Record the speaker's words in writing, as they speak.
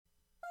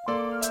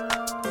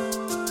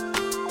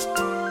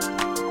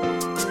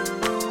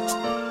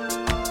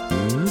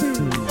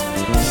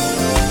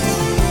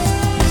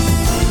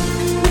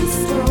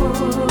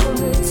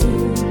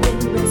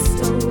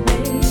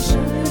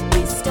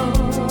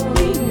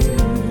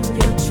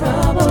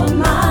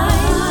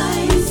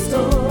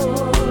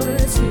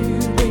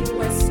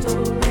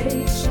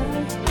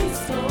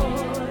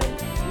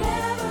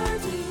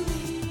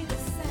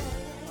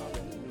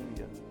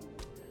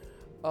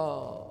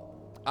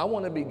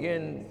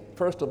begin,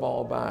 first of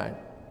all, by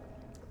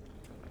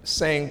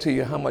saying to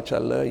you how much I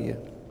love you.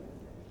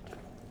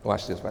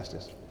 Watch this, watch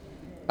this.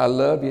 I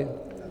love you.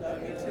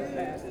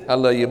 I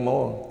love you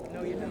more.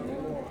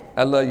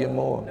 I love you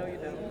more.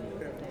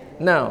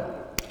 Now,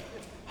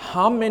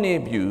 how many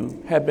of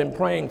you have been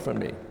praying for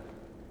me?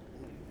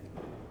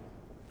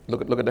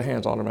 Look at the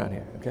hands all around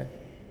here, okay?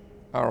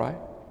 All right.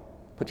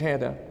 Put your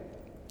hand down.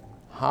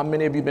 How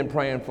many of you been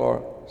praying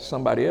for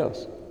somebody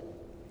else?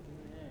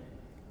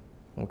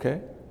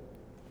 Okay.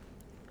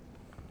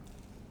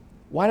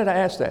 Why did I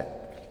ask that?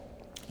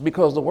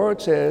 Because the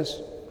word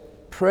says,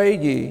 pray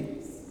ye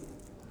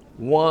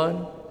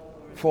one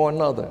for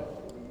another.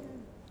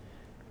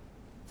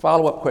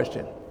 Follow-up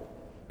question.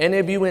 Any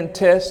of you in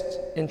tests,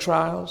 in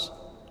trials?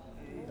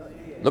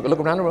 Look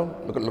around the room.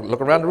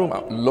 Look around the room.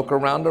 Look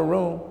around the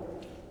room.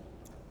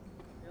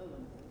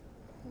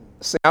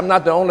 Say, I'm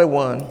not the only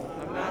one.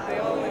 I'm not the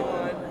only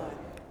one.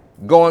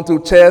 Going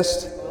through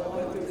tests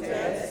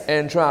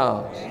and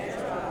trials.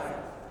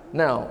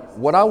 Now,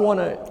 what I want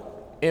to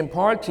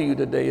impart to you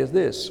today is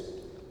this.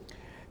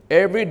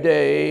 Every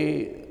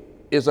day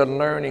is a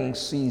learning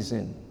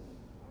season.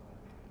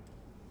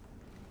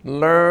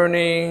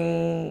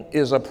 Learning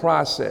is a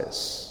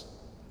process.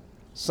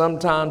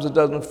 Sometimes it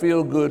doesn't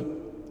feel good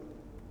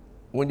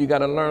when you got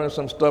to learn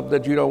some stuff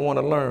that you don't want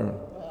to learn.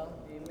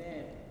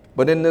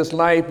 But in this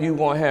life, you're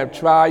going to have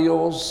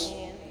trials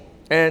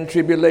and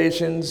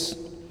tribulations.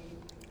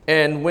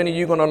 And when are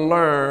you going to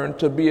learn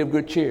to be of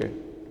good cheer?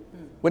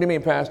 What do you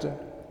mean, Pastor?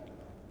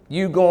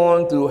 You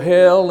going through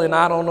hell and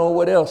I don't know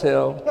what else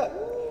hell.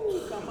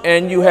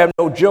 And you have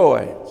no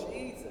joy.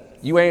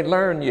 You ain't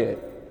learned yet.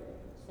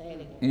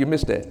 You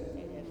missed that.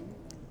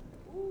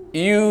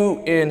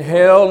 You in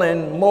hell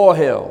and more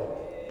hell.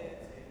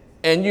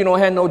 And you don't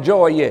have no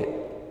joy yet.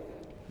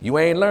 You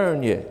ain't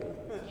learned yet.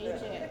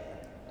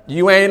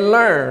 You ain't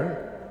learned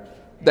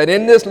that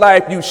in this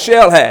life you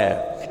shall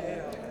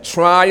have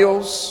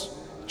trials,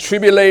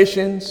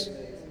 tribulations,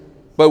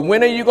 but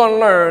when are you going to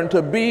learn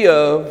to be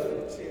of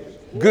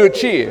good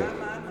cheer?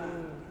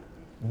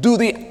 Do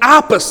the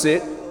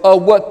opposite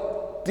of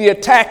what the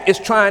attack is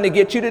trying to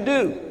get you to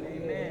do.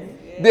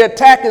 The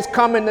attack is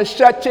coming to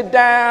shut you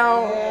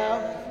down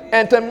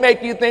and to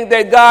make you think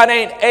that God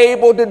ain't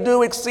able to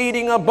do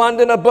exceeding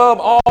abundant above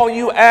all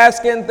you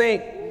ask and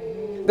think.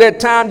 There are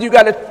times you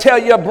got to tell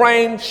your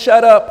brain,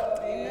 shut up.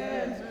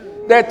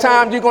 There are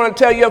times you're going to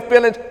tell your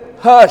feelings,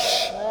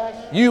 hush,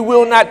 you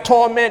will not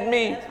torment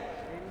me.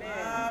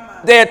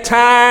 There are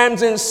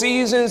times and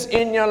seasons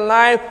in your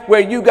life where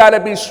you got to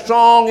be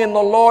strong in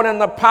the Lord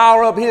and the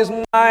power of his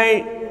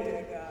might.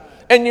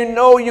 And you're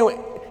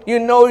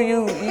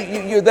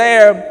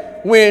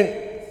there when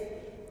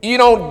you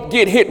don't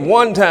get hit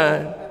one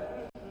time,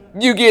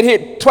 you get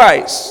hit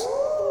twice,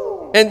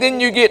 and then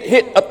you get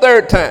hit a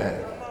third time.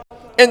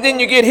 And then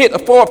you get hit a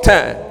fourth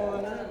time.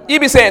 You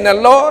be saying, now,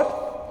 Lord,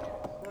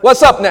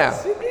 what's up now?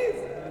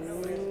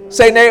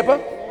 Say, neighbor,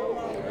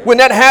 when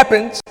that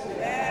happens,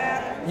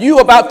 you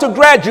about to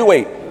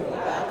graduate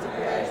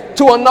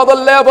to another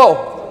level.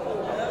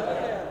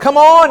 Come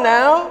on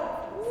now.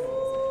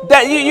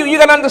 That you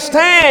got to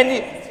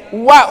understand,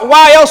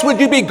 why else would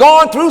you be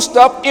going through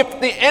stuff if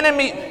the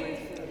enemy,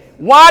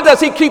 why does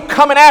he keep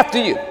coming after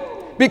you?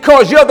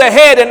 Because you're the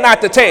head and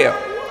not the tail.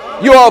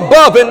 You're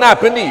above and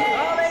not beneath.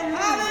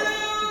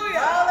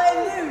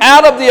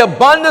 Out of the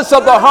abundance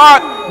of the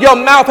heart, your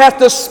mouth has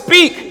to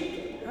speak.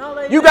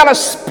 You got to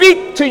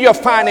speak to your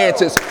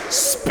finances.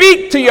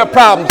 Speak to your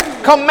problems.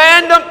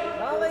 Command them.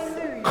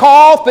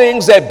 Call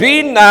things that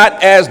be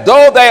not as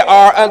though they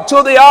are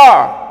until they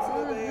are.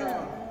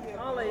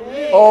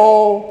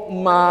 Oh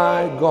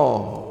my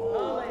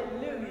God.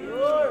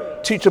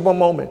 Teachable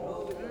moment.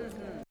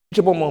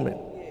 Teachable moment.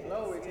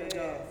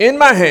 In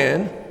my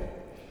hand,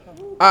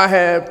 I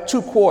have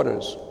 2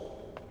 quarters.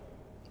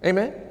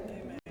 Amen.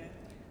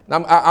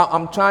 Now,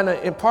 I'm trying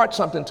to impart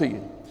something to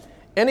you.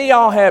 Any of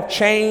y'all have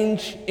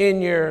change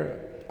in your,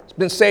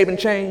 been saving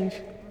change?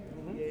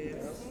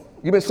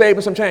 You've been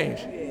saving some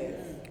change?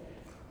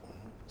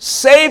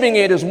 Saving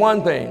it is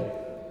one thing,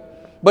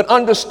 but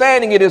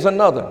understanding it is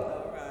another.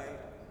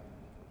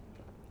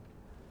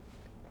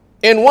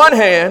 In one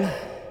hand,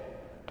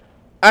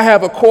 I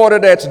have a quarter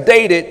that's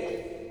dated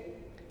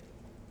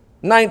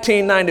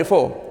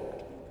 1994.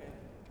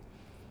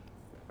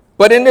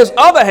 But in this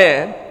other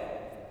hand,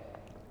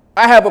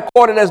 I have a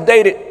quarter that's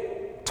dated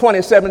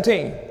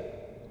 2017.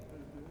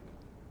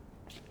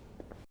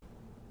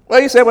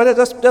 Well, you say, well,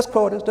 that's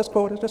quarters.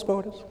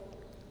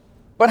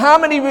 But how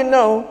many of you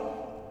know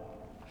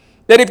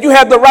that if you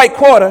have the right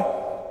quarter,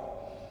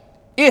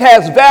 it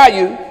has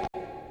value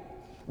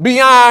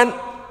beyond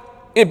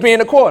it being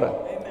a quarter?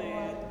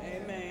 Amen.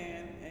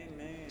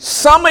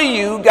 Some of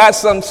you got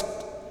some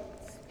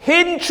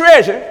hidden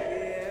treasure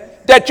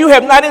that you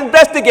have not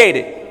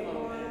investigated.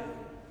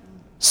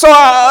 So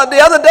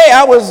the other day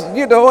I was,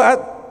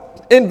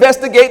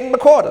 investigating the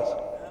quarters.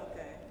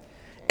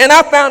 And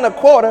I found a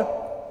quarter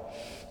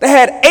that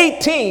had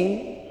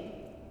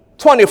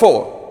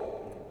 1824.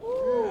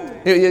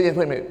 Yeah, wait a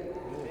minute.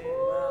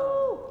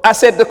 I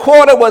said the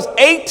quarter was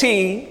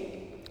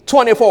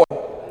 1824.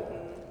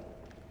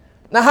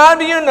 Now, how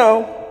do you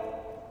know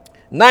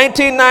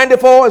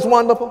 1994 is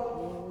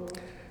wonderful,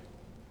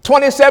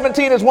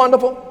 2017 is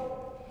wonderful,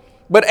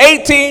 but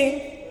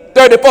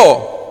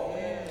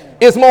 1834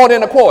 is more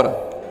than a quarter?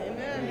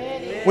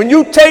 When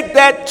you take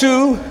that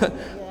to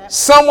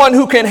someone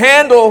who can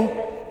handle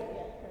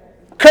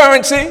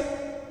currency,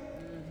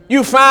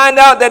 you find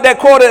out that that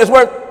quarter is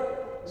worth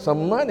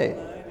some money.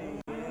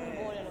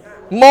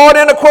 More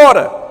than a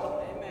quarter.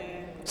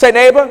 Say,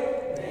 neighbor,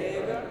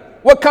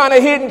 what kind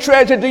of hidden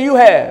treasure do you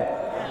have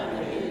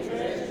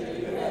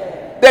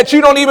that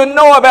you don't even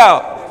know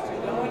about?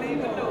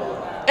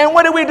 And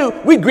what do?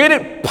 We grit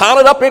it, pile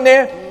it up in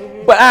there.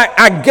 But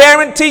I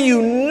guarantee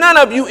you, none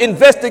of you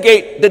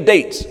investigate the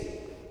dates.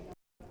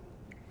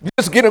 You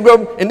just get it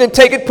and then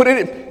take it, put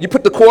it in, you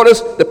put the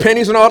quarters, the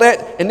pennies and all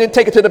that, and then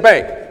take it to the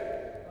bank.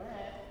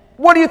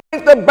 What do you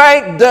think the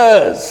bank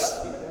does?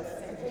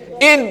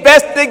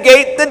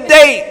 Investigate the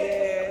date.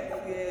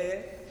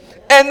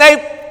 And they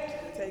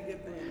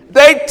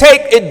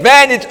take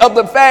advantage of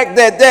the fact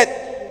that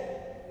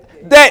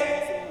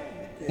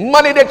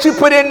money that you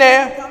put in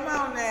there,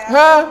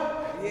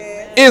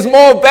 is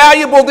more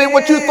valuable than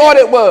what you thought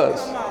it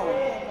was.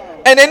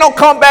 And they don't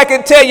come back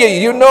and tell you,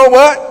 you know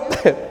what?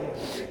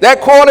 That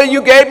quarter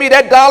you gave me,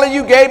 that dollar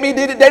you gave me,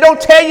 they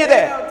don't tell you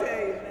that.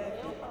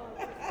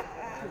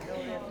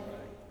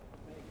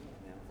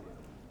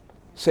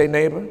 Say,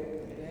 neighbor,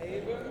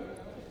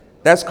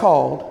 that's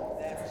called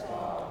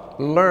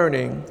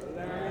learning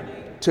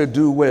to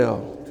do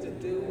well.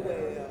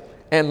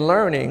 And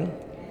learning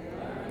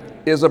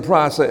is a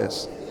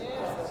process.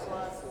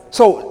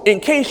 So in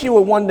case you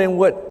were wondering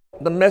what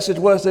the message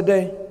was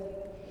today,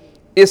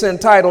 it's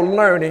entitled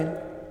Learning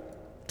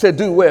to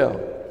Do Well.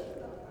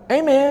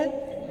 Amen.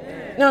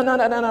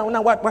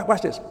 No,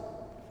 watch this.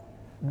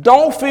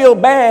 Don't feel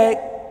bad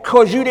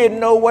because you didn't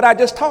know what I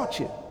just taught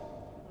you.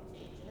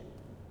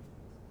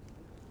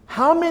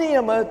 How many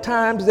of the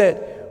times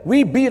that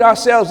we beat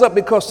ourselves up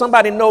because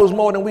somebody knows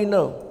more than we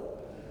know?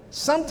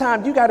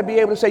 Sometimes you got to be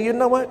able to say, you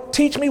know what?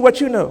 Teach me what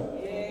you know.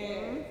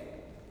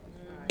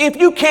 If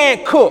you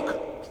can't cook,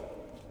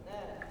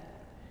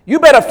 you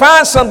better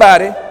find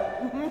somebody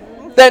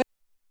that can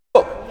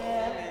cook.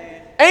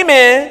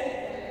 Amen.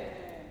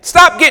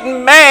 Stop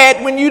getting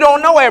mad when you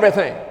don't know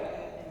everything.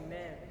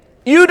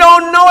 You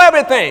don't know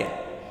everything.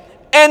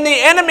 And the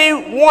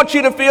enemy wants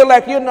you to feel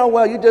like, you know,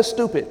 well, you're just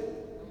stupid.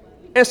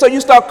 And so you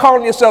start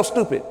calling yourself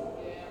stupid.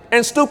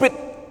 And stupid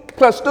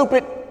plus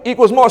stupid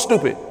equals more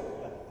stupid.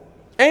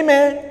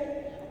 Amen.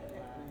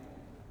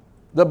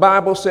 The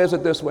Bible says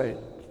it this way.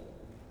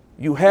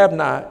 You have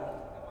not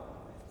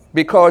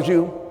because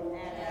you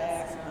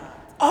ask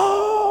not.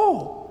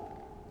 Oh,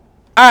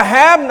 I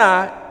have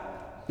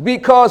not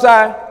because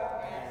I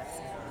ask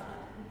not.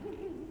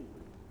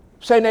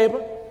 Say,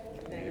 neighbor,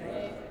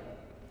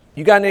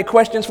 you got any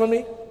questions for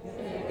me?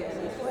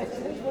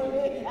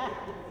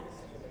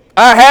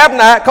 I have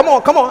not. Come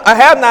on. I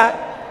have not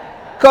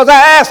because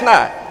I ask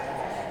not.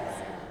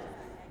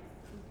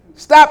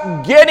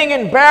 Stop getting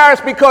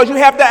embarrassed because you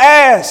have to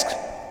ask.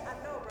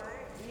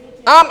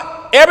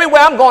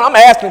 Everywhere I'm going, I'm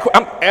asking.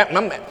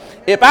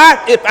 If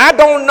I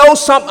don't know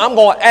something, I'm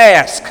going to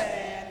ask.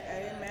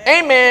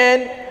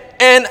 Amen.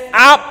 And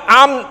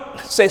I'm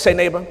say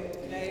neighbor.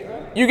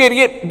 You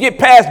get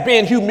past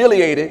being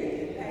humiliated.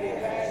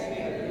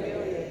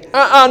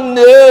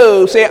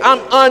 No. Say I'm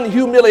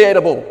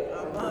unhumiliatable.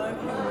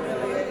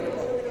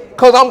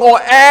 Because I'm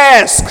going to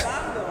ask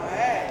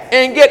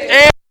and get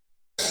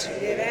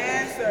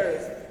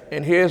answers.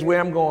 And here's where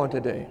I'm going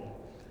today.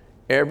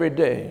 Every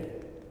day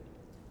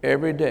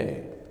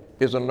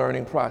is a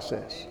learning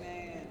process.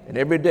 Amen. And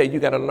every day you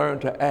got to learn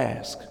to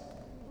ask.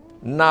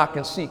 Knock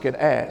and seek and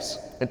ask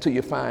until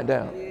you find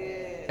out.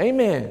 Yeah.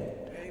 Amen.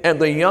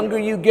 And the younger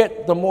you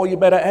get, the more you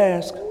better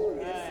ask.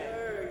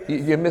 Yes,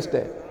 you missed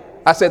that.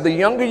 I said the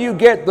younger you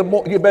get, the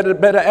more you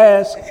better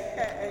ask.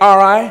 All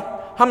right.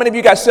 How many of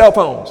you got cell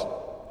phones?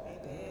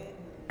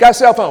 Got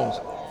cell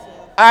phones?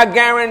 I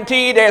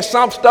guarantee there's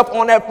some stuff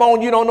on that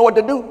phone you don't know what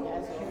to do.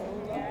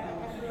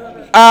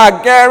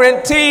 I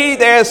guarantee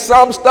there's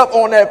some stuff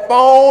on that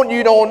phone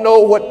you don't know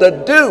what to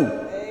do.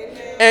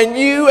 And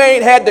you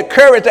ain't had the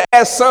courage to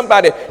ask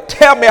somebody,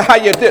 tell me how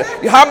you do.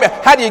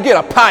 How do you get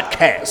a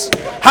podcast?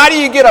 How do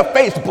you get a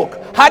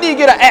Facebook? How do you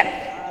get an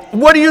app?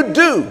 What do you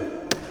do?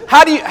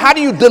 How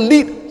do you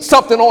delete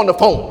something on the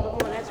phone?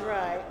 That's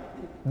right.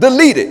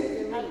 Delete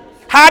it.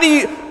 How do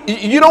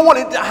you don't want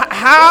it,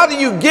 how do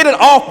you get it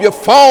off your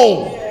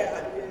phone?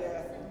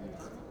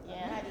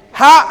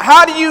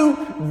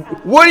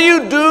 What do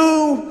you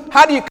do?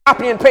 How do you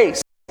copy and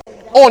paste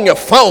on your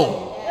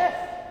phone?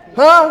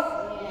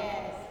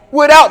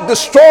 Without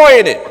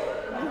destroying it.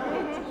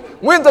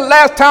 When's the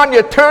last time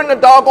you turned the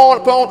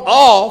doggone phone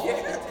off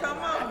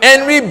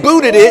and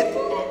rebooted it?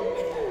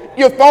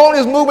 Your phone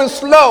is moving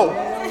slow.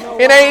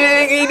 You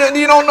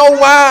don't know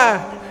why.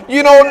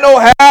 You don't know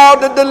how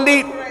to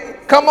delete.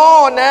 Come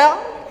on now.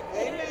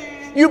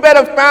 You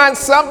better find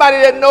somebody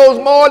that knows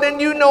more than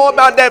you know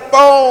about that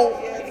phone.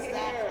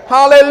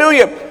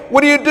 Hallelujah.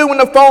 What do you do when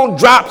the phone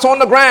drops on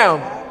the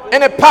ground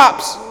and it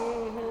pops?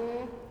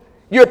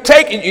 You're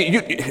taking,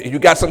 you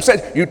got some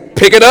sense. You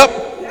pick it up,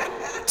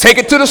 take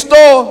it to the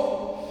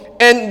store,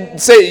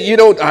 and say,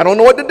 I don't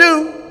know what to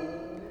do.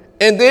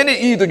 And then they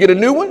either get a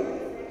new one,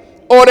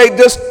 or they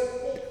just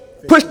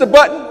push the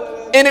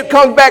button, and it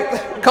come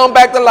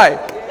back to life.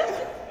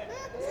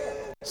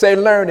 Say,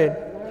 learning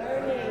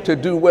to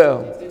do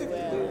well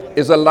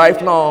is a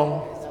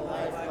lifelong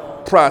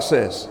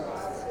process.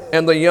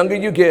 And the younger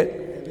you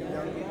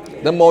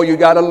get, the more you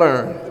got to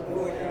learn.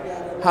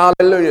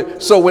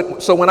 Hallelujah. So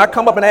when I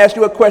come up and ask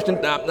you a question,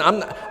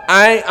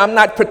 I'm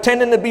not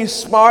pretending to be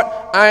smart.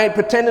 I ain't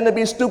pretending to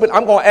be stupid.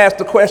 I'm going to ask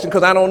the question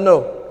because I don't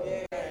know.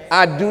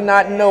 I do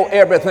not know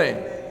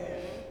everything.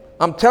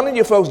 I'm telling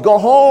you folks, go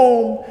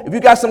home. If you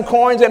got some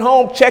coins at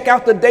home, check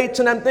out the dates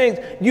and them things.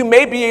 You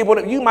may be able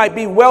to, you might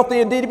be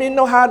wealthy and didn't even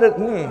know how to,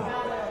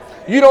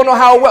 you don't know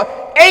how well.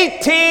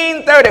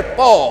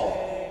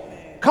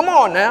 1834. Come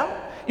on now.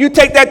 You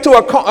take that to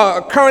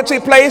a currency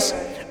place,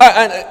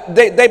 and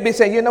they be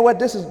saying, you know what,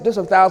 this is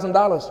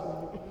 $1,000.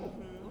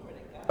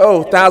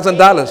 Oh,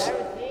 $1,000.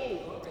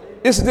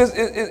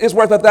 It's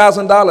worth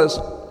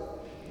 $1,000.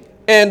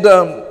 And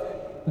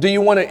do you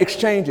want to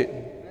exchange it?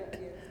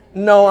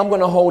 No, I'm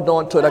going to hold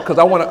on to that because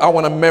I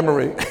want a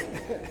memory.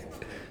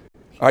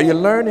 Are you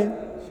learning?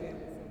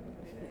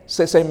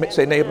 Say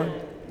neighbor.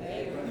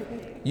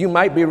 You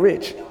might be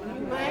rich.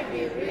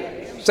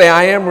 Say,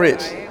 I am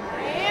rich.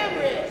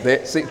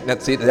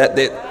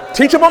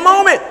 Teach them a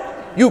moment.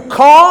 You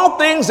call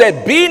things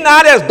that be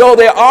not as though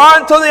they are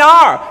until they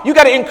are. You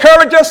got to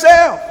encourage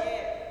yourself.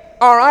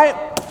 All right.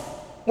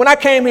 When I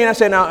came here, I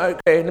said, now,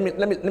 okay,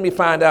 let me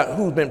find out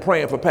who's been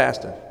praying for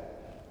pastor.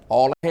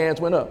 All the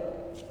hands went up.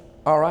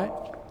 All right.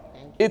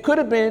 It could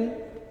have been,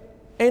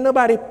 ain't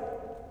nobody,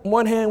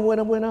 one hand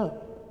went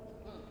up.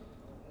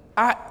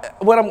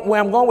 Where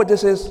I'm going with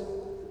this is,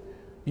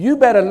 you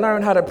better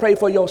learn how to pray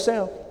for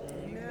yourself.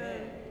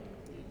 Amen.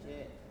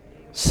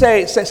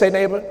 Say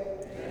neighbor,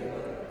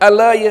 I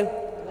love you,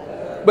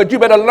 but you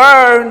better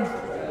learn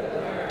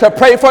to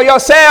pray for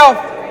yourself.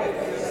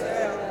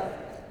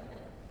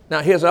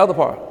 Now here's the other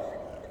part.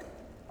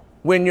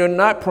 When you're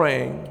not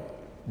praying,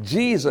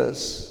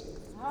 Jesus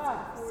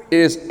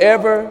is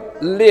ever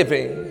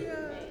living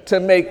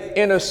to make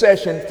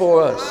intercession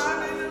for us.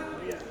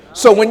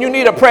 So when you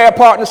need a prayer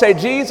partner, say,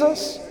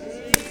 Jesus,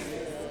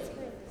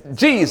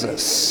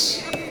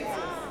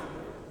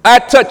 I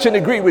touch and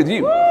agree with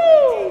you.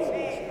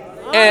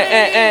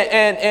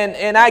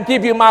 And I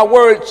give you my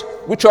words,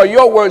 which are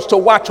your words, to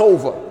watch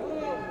over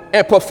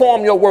and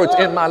perform your words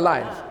in my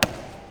life.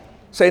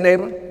 Say,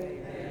 neighbor,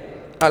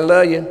 I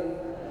love you.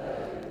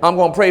 I'm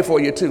going to pray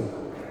for you too.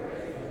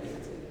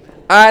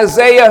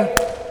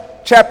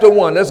 Isaiah chapter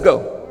 1, let's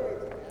go.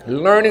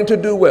 Learning to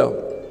do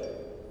well.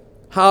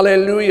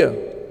 Hallelujah.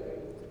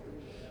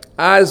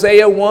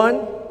 Isaiah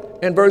 1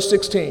 and verse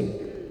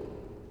 16.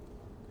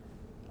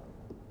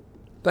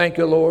 Thank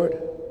you, Lord.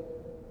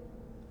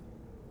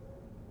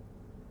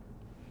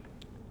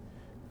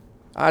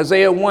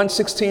 Isaiah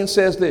 1:16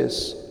 says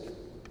this: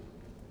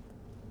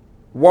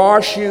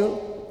 wash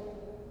you,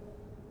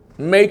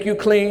 make you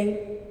clean,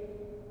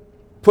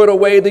 put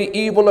away the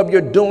evil of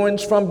your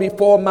doings from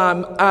before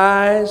my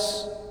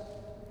eyes,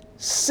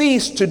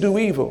 cease to do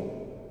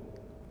evil.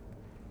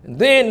 And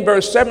then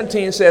verse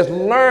 17 says,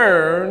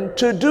 learn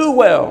to do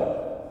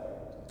well,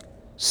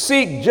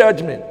 seek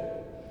judgment,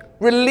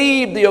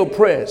 relieve the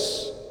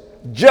oppressed,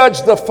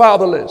 judge the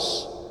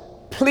fatherless,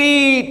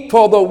 plead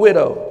for the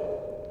widow.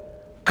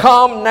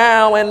 Come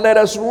now and let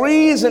us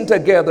reason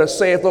together,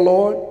 saith the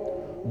Lord.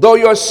 Though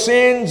your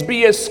sins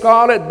be as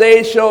scarlet,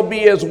 they shall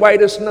be as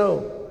white as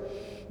snow.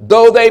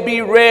 Though they be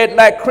red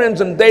like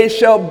crimson, they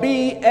shall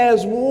be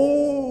as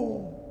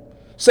wool.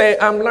 Say,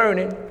 I'm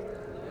learning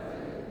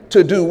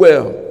to do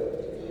well.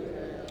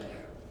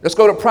 Let's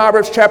go to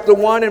Proverbs chapter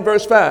 1 and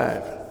verse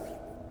 5.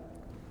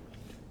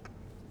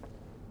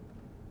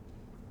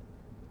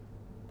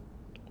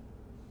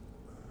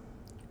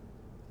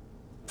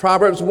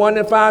 Proverbs 1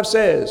 and 5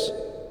 says,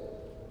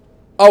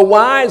 a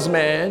wise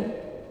man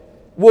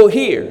will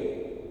hear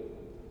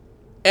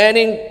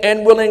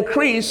and will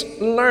increase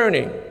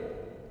learning,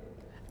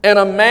 and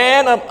a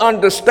man of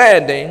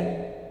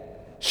understanding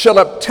shall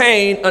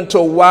obtain unto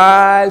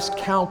wise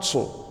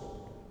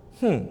counsel.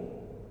 Now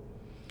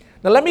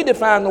let me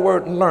define the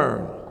word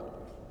learn.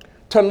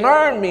 To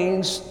learn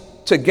means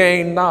to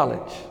gain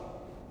knowledge,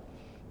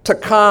 to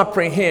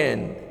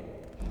comprehend,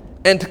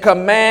 and to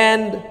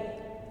command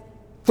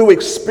through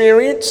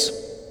experience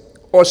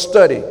or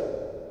study.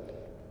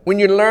 When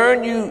you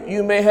learn,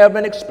 you may have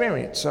an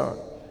experience, or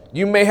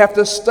you may have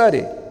to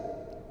study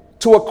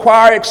to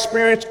acquire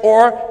experience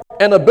or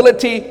an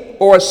ability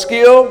or a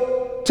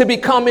skill to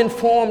become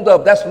informed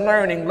of. That's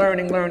learning.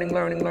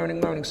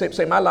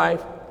 Say my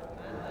life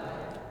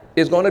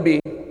is going to be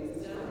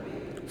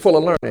full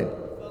of learning.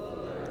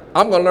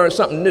 I'm going to learn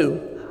something new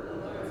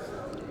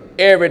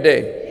every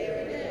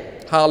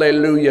day.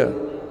 Hallelujah.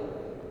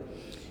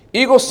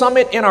 Eagle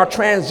Summit, in our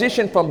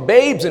transition from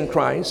babes in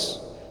Christ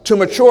to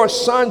mature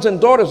sons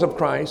and daughters of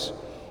Christ,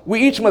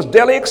 we each must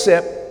daily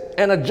accept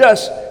and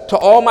adjust to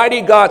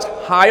Almighty God's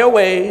higher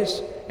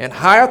ways and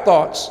higher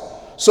thoughts,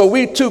 so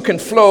we too can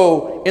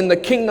flow in the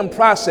kingdom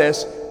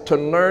process to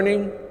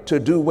learning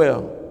to do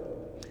well.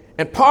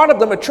 And part of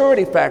the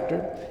maturity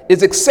factor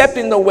is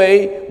accepting the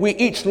way we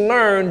each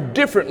learn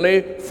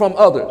differently from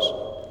others.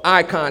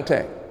 Eye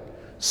contact.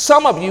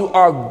 Some of you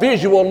are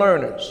visual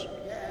learners.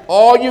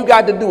 All you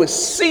got to do is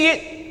see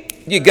it,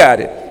 you got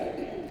it.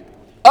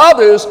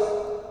 Others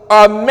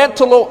are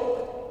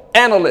mental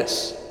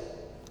analysts.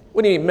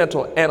 What do you mean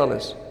mental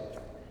analysts?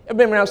 Ever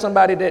been around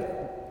somebody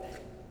that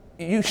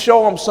you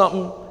show them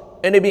something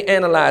and they be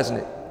analyzing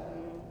it?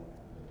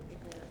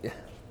 Yeah.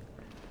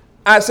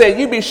 I said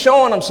you be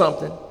showing them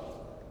something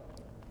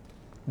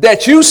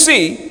that you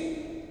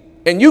see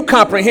and you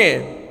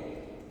comprehend,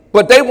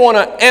 but they want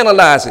to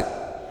analyze it.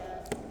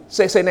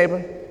 Say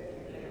neighbor,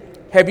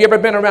 have you ever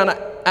been around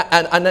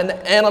an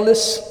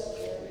analyst?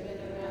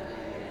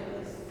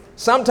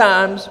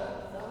 Sometimes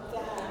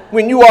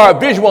when you are a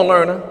visual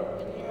learner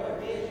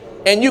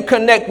and you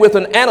connect with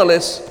an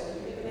analyst,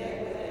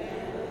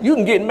 you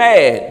can get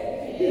mad.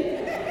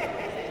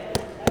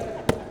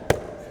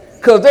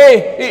 Because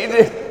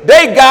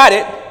they got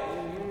it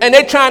and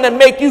they're trying to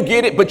make you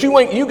get it, but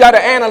you got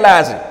to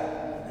analyze it.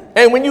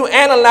 And when you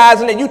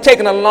analyzing it, you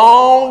taking a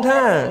long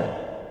time.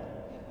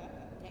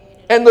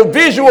 And the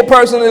visual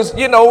person is,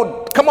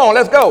 come on,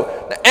 let's go.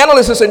 The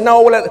analyst is saying,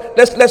 no,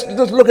 let's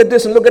just look at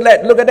this and look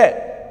at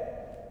that.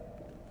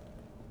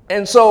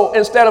 And so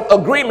instead of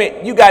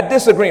agreement, you got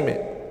disagreement.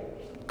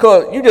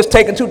 Because you just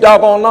taking too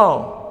doggone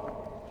long.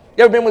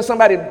 You ever been with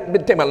somebody that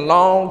been taking a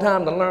long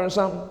time to learn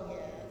something?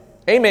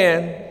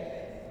 Amen.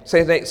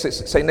 Say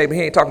neighbor,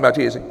 he ain't talking about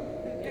you, is he?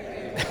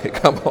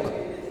 Come on.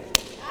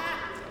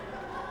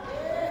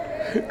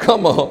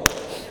 Come on.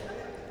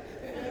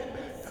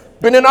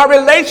 But in our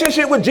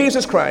relationship with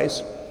Jesus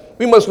Christ,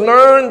 we must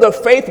learn the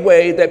faith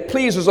way that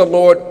pleases the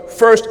Lord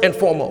first and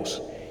foremost.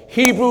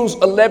 Hebrews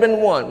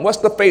 11:1. What's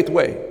the faith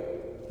way?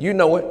 You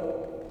know it.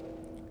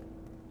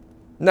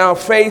 Now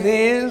faith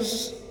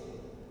is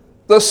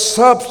the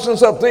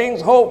substance of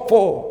things hoped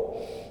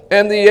for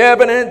and the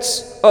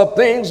evidence of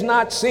things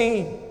not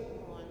seen.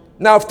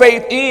 Now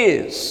faith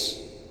is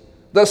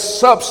the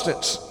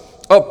substance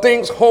of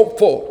things hoped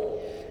for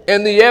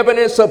and the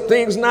evidence of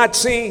things not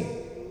seen.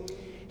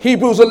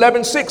 Hebrews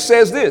 11:6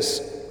 says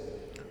this,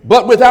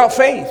 but without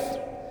faith,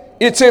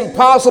 it's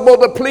impossible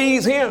to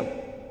please him.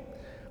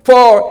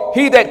 For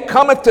he that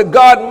cometh to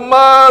God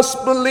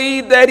must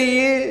believe that he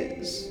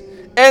is,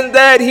 and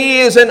that he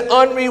is an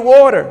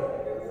unrewarder.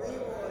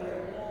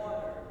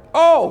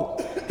 Oh,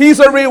 he's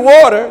a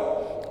rewarder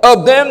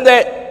of them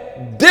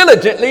that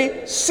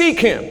diligently seek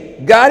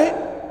him. Got it?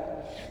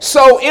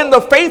 So in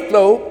the faith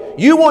flow,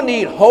 you will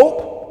need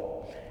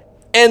hope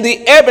and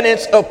the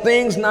evidence of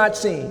things not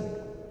seen.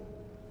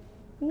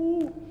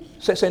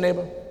 Say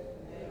neighbor,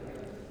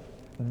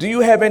 do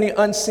you have any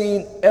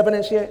unseen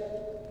evidence yet?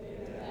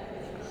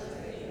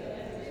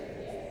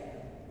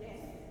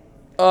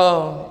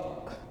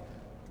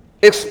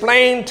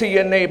 Explain to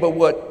your neighbor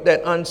what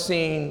that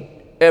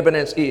unseen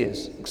evidence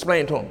is.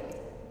 Explain to him.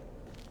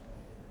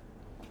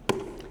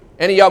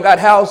 Any of y'all got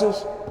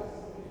houses?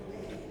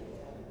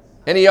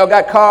 Any of y'all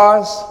got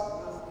cars?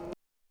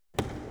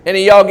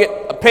 Any of y'all get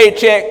a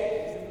paycheck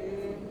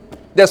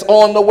that's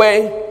on the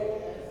way,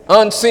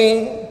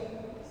 unseen?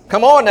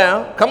 Come on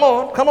now, come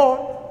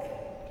on.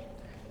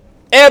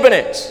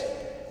 Evidence.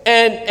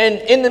 And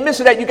in the midst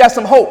of that, you got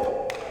some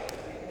hope,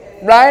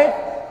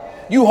 right?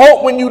 You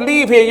hope when you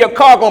leave here, your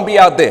car gonna be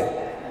out there.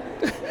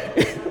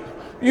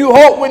 You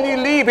hope when you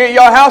leave here,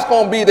 your house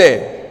gonna be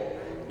there.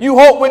 You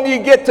hope when you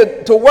get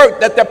to work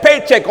that the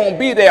paycheck gonna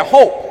be there.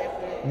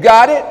 Hope.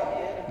 Got it?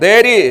 There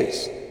it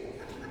is.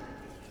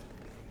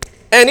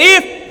 And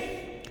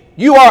if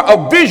you are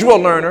a visual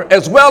learner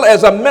as well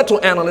as a mental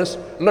analyst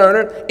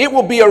learner, it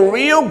will be a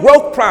real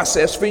growth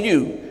process for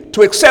you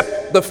to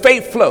accept the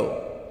faith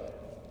flow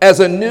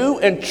as a new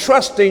and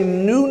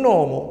trusting new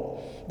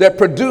normal that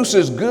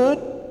produces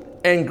good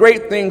and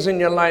great things in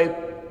your life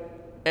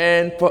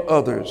and for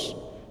others.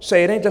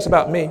 Say, it ain't just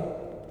about me.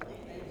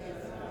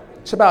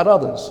 It's about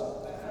others.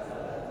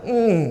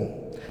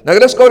 Now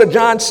let's go to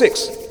John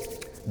 6.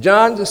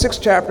 John, the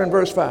 6th chapter and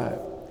verse 5.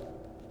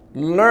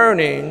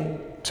 Learning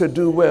to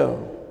do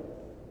well.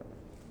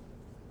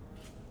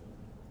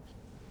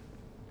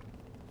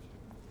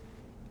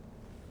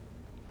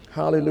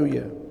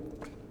 Hallelujah.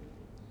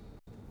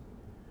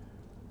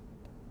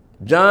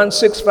 John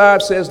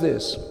 6:5 says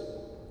this.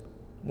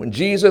 When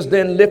Jesus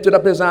then lifted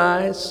up his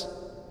eyes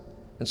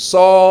and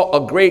saw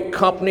a great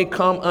company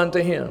come unto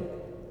him.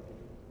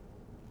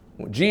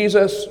 When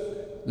Jesus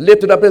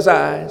lifted up his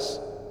eyes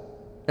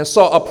and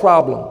saw a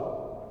problem,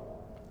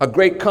 a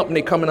great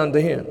company coming unto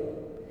him,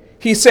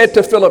 he said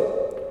to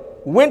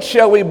Philip, "Whence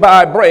shall we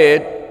buy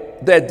bread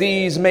that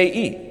these may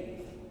eat?"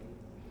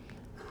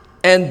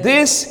 And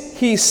this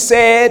he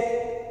said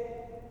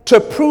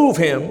to prove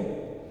him,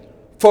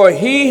 for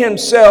he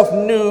himself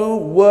knew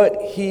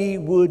what he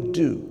would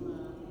do.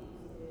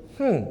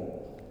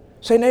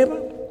 Say, neighbor,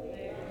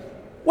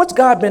 what's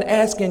God been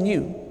asking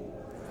you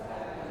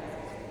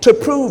to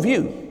prove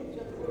you?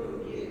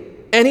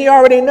 And he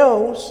already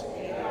knows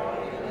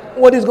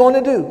what he's going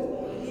to do.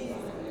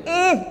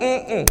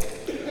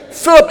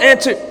 Philip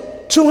answered,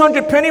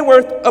 200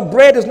 pennyworth of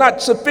bread is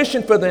not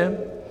sufficient for them,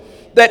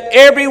 that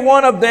every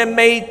one of them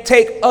may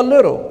take a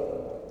little.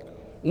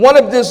 One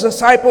of his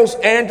disciples,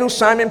 Andrew,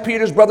 Simon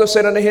Peter's brother,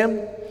 said unto him,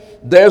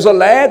 there's a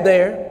lad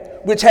there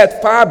which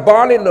hath 5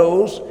 barley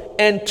loaves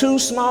and 2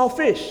 small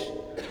fish.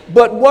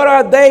 But what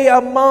are they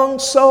among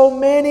so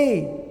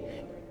many?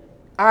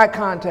 Eye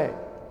contact.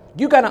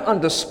 You got to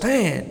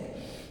understand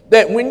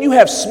that when you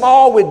have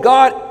small with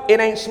God, it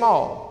ain't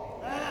small.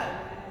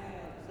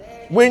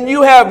 When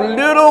you have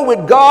little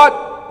with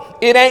God,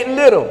 it ain't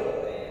little.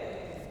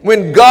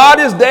 When God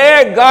is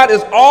there, God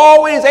is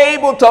always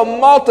able to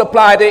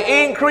multiply,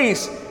 to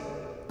increase.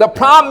 The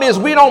problem is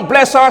we don't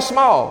bless our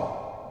small.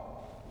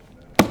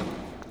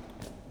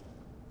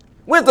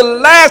 When's the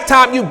last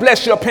time you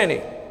bless your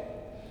penny?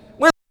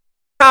 When's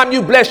the last time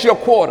you bless your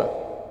quarter?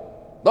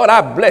 Lord,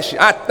 I bless you.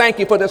 I thank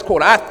you for this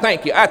quarter. I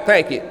thank you. I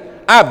thank you.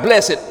 I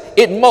bless it.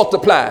 It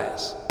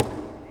multiplies.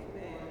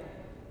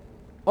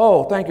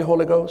 Oh, thank you,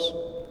 Holy Ghost.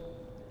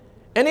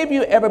 Any of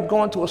you ever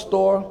gone to a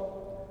store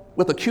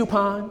with a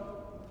coupon?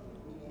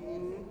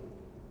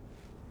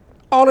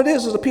 All it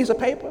is a piece of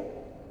paper.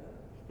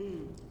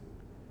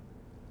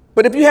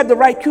 But if you have the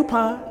right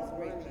coupon,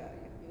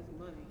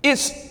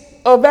 it's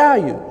of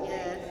value.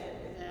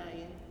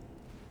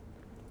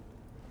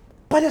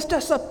 But it's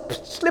just a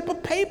slip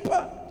of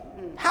paper.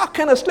 How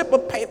can a slip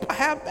of paper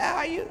have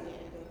value?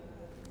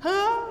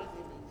 Huh?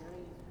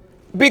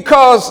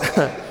 Because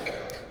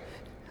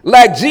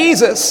like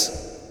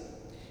Jesus,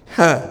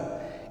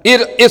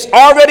 it's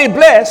already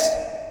blessed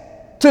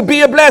to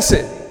be a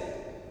blessing.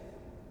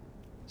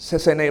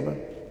 Say, neighbor,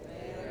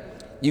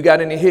 you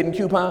got any hidden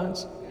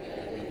coupons?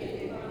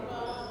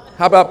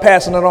 How about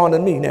passing it on to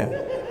me now?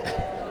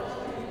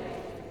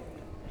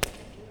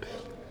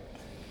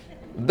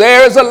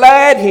 There's a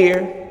lad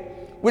here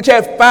which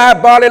have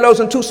 5 barley loaves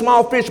and 2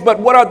 small fish, but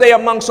what are they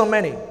among so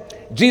many?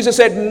 Jesus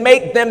said,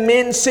 make them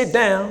men sit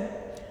down.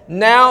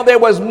 Now there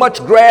was much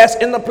grass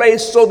in the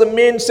place, so the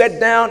men sat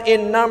down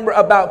in number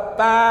about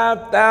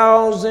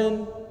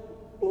 5,000.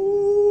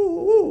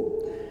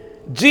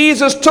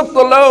 Jesus took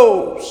the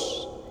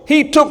loaves.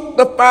 He took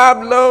the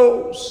 5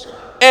 loaves.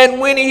 And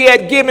when he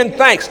had given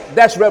thanks,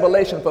 that's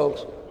revelation,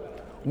 folks.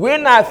 We're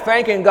not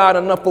thanking God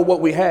enough for what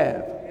we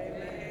have.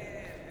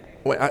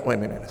 Wait a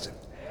minute.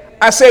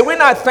 I say we're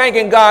not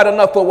thanking God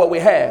enough for what we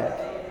have.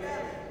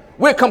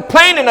 We're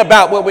complaining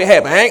about what we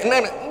have. Wait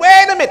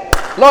a minute.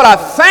 Lord, I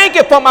thank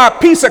you for my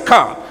piece of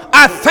car.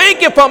 I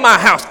thank you for my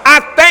house.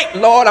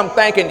 Lord, I'm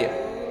thanking you.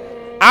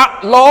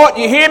 Lord,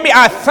 you hear me?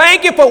 I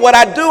thank you for what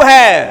I do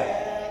have.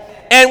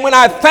 And when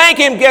I thank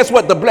him, guess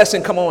what? The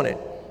blessing come on in.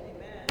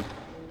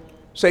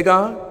 Say,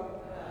 God,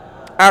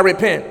 I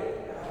repent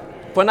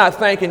for not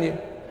thanking you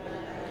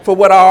for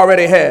what I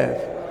already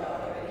have.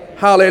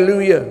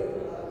 Hallelujah.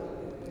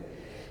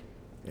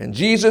 And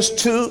Jesus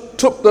too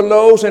took the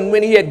loaves, and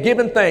when he had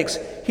given thanks,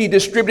 he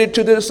distributed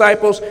to the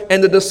disciples,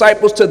 and the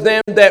disciples to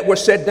them that were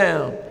set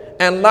down,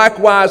 and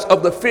likewise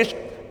of the fish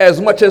as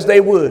much as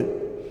they would.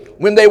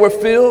 When they were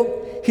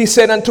filled, he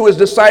said unto his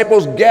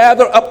disciples,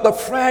 gather up the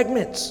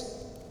fragments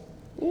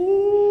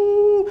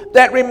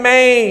that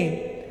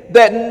remain,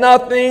 that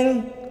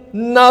nothing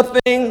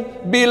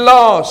be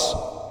lost.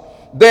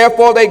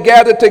 Therefore they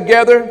gathered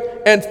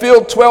together and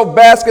filled 12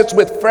 baskets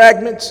with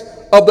fragments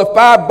of the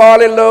 5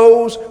 barley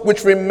loaves,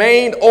 which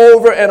remained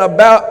over and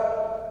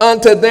about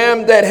unto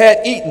them that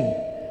had eaten.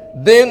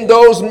 Then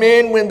those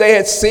men, when they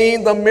had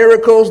seen the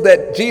miracles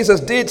that Jesus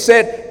did,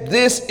 said,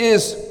 this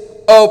is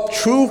of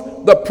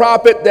truth the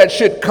prophet that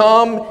should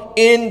come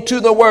into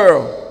the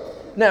world.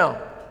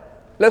 Now,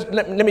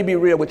 let me be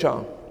real with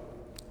y'all.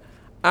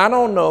 I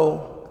don't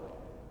know.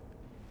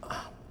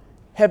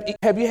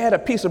 Have you had a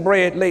piece of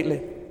bread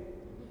lately?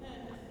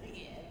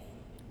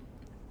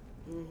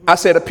 I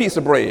said a piece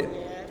of bread.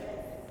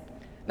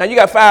 Now you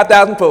got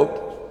 5,000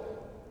 folk,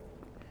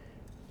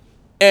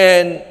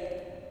 and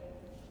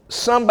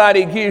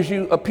somebody gives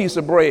you a piece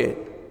of bread.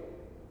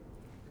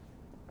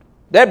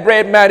 That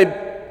bread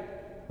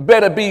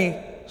better be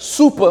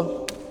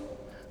super,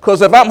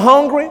 because if I'm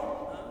hungry,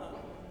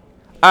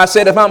 I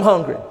said if I'm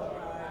hungry,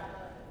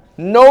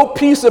 no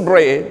piece of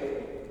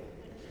bread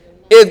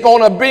is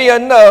going to be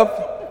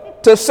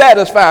enough to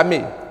satisfy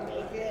me.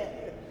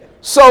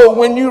 So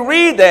when you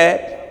read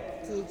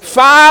that,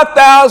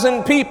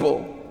 5,000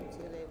 people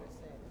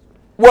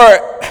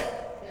were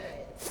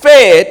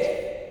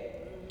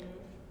fed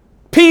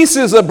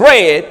pieces of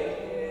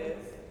bread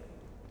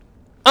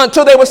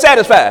until they were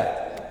satisfied.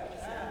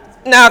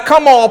 Now,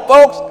 come on,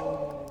 folks.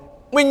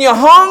 When you're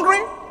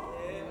hungry,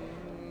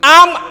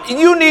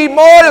 you need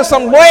more than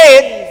some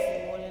bread.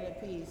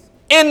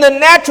 In the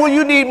natural,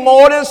 you need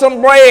more than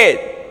some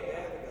bread.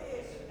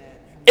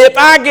 If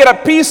I get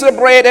a piece of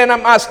bread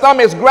and my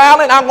stomach's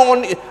growling,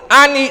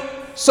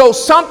 so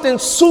something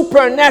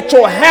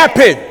supernatural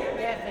happened.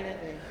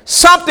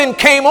 Something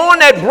came on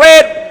that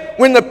bread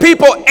when the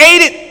people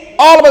ate it,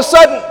 all of a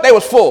sudden they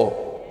was full.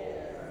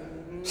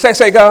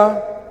 Say,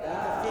 God,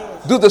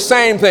 do the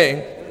same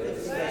thing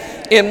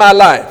in my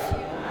life.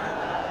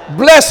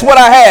 Bless what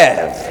I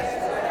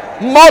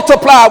have.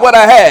 Multiply what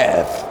I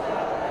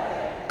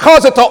have.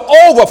 Cause it to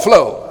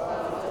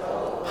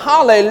overflow.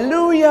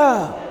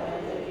 Hallelujah.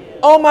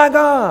 Oh my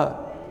God.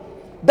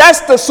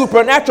 That's the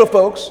supernatural,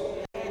 folks.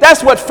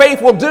 That's what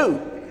faith will do.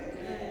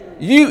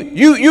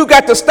 You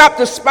got to stop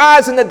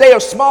despising the day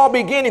of small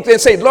beginnings and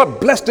say, Lord,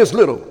 bless this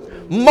little.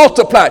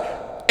 Multiply.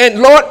 And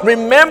Lord,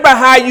 remember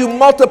how you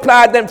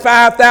multiplied them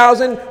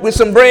 5,000 with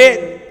some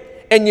bread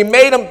and you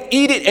made them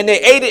eat it and they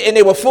ate it and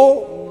they were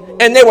full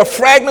and there were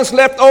fragments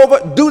left over.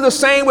 Do the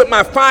same with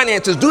my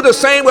finances. Do the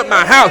same with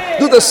my house.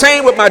 Do the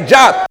same with my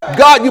job.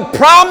 God, you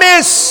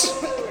promise.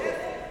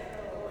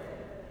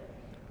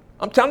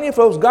 I'm telling you,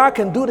 folks, God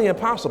can do the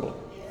impossible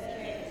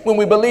when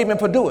we believe him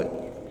for do it.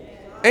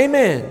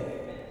 Amen.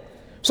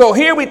 So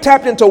here we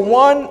tapped into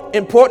one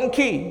important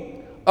key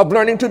of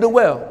learning to do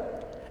well.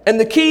 And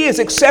the key is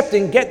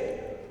accepting,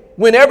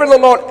 whenever the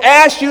Lord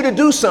asks you to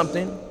do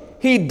something,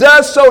 he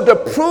does so to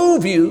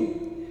prove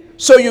you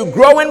so you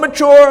grow and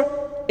mature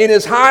in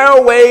his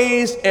higher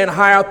ways and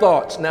higher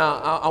thoughts. Now,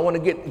 I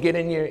want to get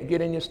in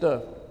your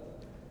stuff.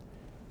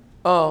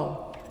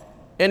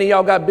 Any of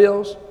y'all got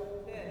bills?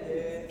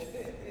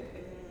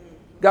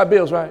 Got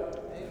bills, right?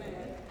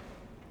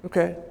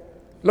 Okay.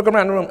 Look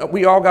around the room.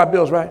 We all got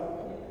bills, right?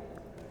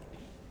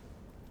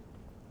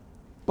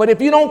 But if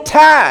you don't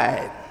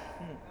tithe,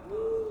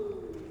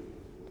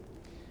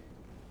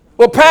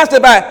 well, Pastor,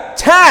 if I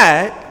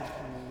tithe,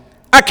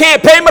 I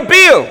can't pay my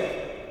bill.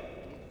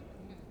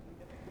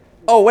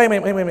 Oh, wait a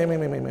minute.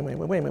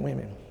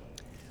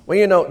 Well,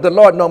 you know, the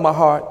Lord know my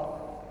heart.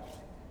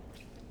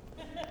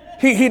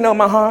 He know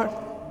my heart.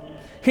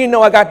 He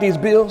know I got these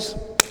bills.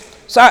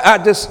 So I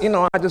just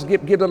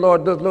give the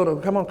Lord the little,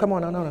 come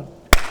on, no.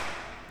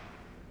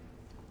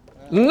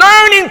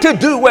 Learning to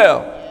do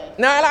well.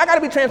 Now, I got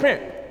to be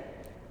transparent.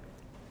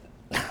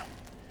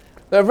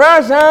 The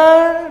first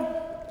time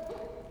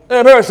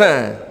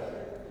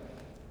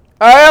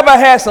I ever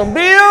had some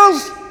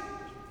bills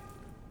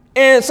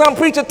and some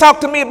preacher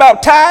talked to me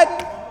about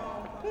tithe,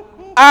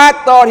 I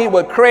thought he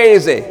was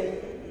crazy.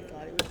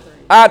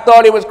 I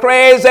thought he was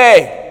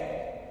crazy.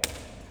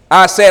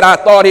 I said I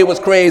thought he was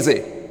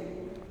crazy.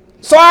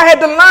 So I had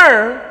to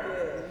learn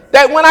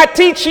that when I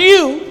teach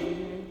you,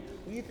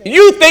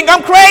 you think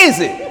I'm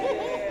crazy.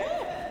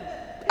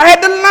 I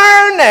had to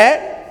learn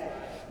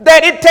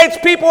that it takes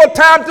people a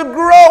time to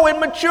grow and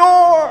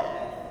mature.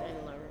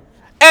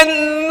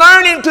 And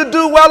learning to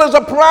do well is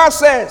a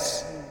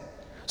process.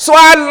 So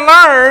I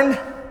learned,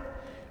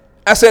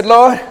 I said,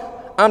 Lord,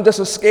 I'm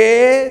just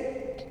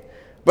scared,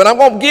 but I'm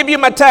going to give you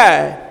my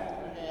tithe.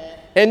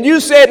 And you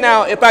said,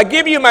 now, if I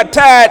give you my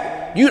tithe,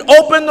 you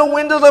open the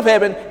windows of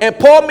heaven and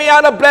pour me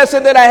out a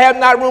blessing that I have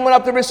not room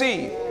enough to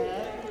receive.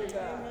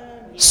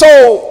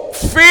 So,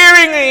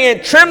 fearingly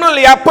and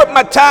tremblingly, I put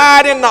my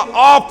tithe in the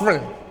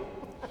offering.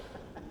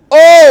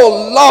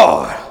 Oh,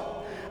 Lord.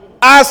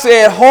 I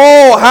said,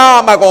 oh, how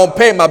am I going to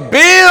pay my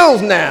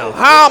bills now?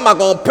 How am I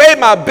going to pay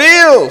my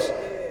bills?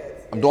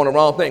 I'm doing the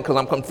wrong thing because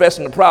I'm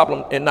confessing the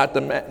problem and not the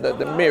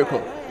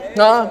miracle.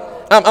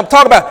 I'm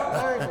talking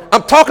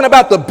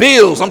about the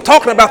bills. I'm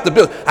talking about the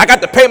bills. I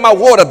got to pay my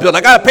water bill.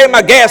 I got to pay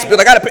my gas bill.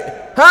 I got to pay.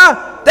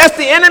 That's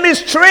the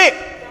enemy's trick.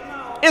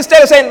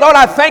 Instead of saying, Lord,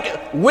 I thank you.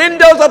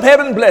 Windows of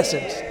heaven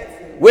blessings.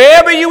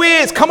 Wherever you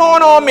is, come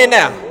on me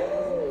now.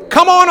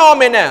 Come on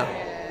me now.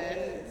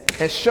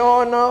 And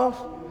sure enough,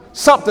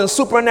 something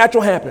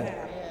supernatural happened.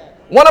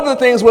 One of the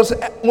things was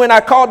when I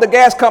called the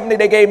gas company,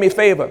 they gave me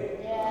favor.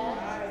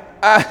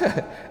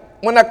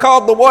 When I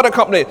called the water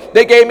company,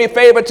 they gave me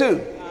favor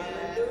too.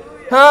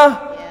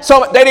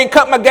 So they didn't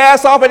cut my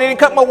gas off and they didn't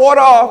cut my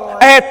water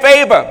off. I had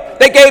favor.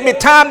 They gave me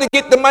time to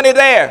get the money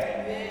there.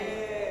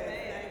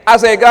 I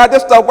said, God,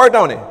 this stuff worked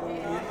on it.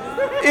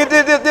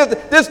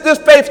 This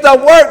faith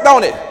stuff worked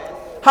on it.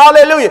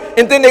 Hallelujah.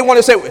 And then they want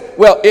to say,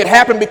 well, it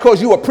happened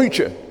because you a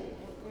preacher.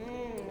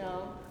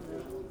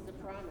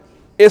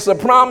 It's a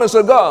promise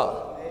of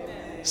God.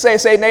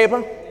 Say,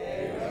 neighbor.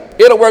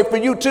 It'll work for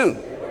you too.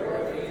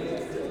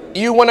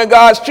 You one of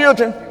God's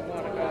children.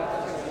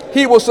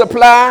 He will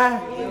supply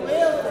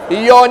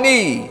your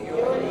need.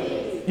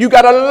 You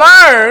got to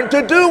learn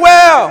to do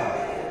well.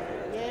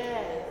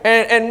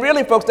 And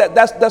really, folks,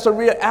 that's a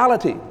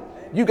reality.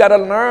 You got to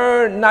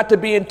learn not to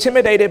be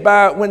intimidated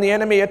by when the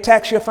enemy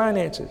attacks your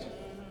finances.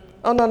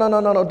 Oh,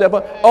 no,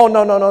 devil. Oh,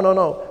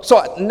 no.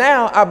 So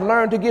now I've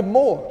learned to give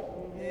more.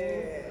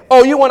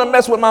 Oh, you want to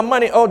mess with my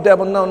money? Oh,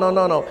 devil,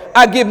 no.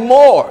 I give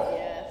more.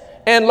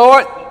 And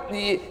Lord,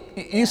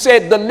 you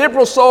said the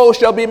liberal soul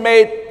shall be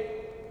made,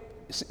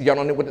 y'all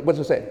don't know what does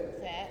it say?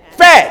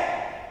 Fat.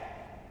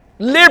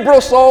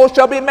 Liberal soul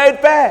shall be made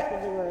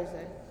fat.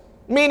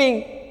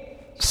 Meaning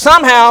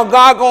somehow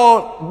God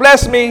gonna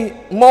bless me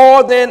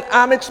more than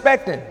I'm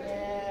expecting.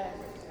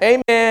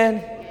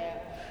 Amen.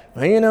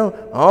 Well, you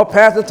know, all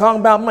pastors talking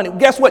about money.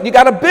 Guess what? You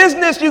got a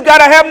business. You got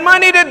to have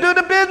money to do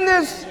the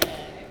business.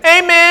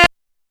 Amen.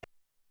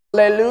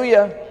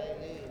 Hallelujah.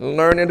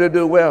 Learning to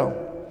do well.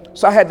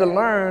 So I had to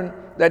learn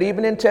that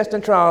even in tests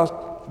and trials,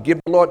 give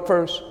the Lord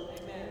first.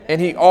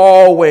 And he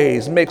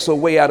always makes a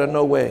way out of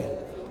no way.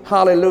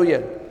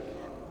 Hallelujah.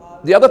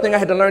 The other thing I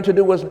had to learn to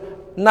do was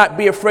not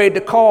be afraid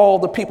to call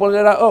the people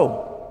that I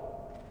owe.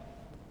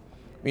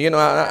 You know,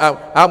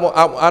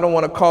 I don't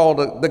want to call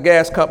the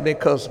gas company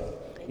because,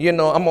 you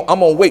know, I'm going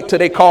to wait till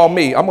they call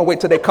me. I'm going to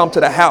wait till they come to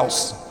the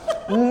house.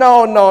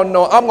 No.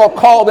 I'm going to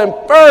call them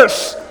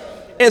first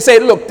and say,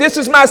 look, this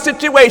is my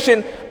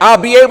situation.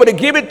 I'll be able to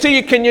give it to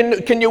you.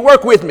 Can you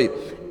work with me?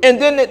 And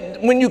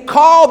then when you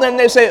call them,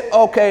 they say,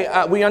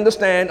 okay, we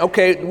understand.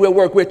 Okay, we'll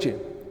work with you.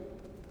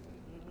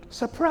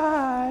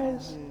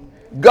 Surprise.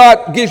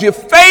 God gives you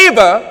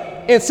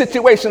favor in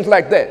situations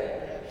like that.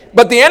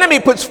 But the enemy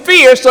puts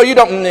fear so you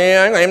don't,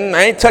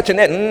 I ain't touching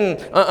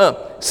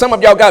that. Some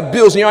of y'all got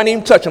bills and you ain't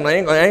even touching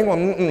them. I ain't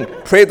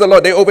gonna, Praise the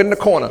Lord, they over in the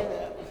corner.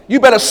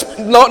 You better,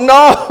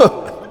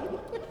 no.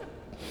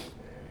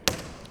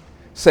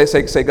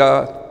 Say,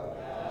 God,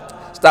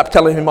 stop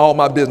telling him all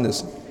my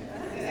business.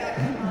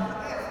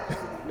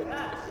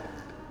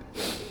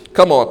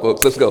 Come on,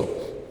 folks, let's go.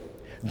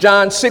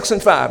 John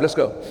 6:5, let's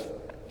go.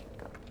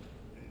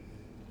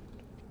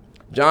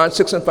 John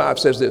 6:5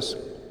 says this.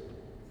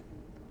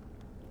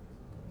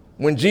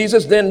 When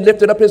Jesus then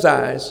lifted up his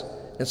eyes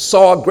and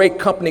saw a great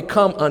company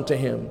come unto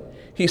him,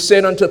 he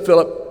said unto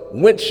Philip,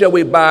 whence shall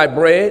we buy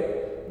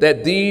bread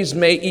that these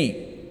may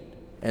eat?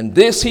 And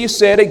this he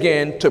said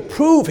again to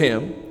prove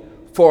him,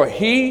 for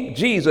he,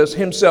 Jesus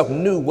himself,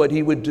 knew what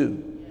he would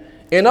do.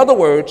 In other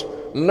words,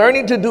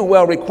 learning to do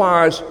well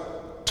requires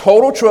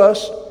total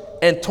trust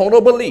and total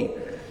belief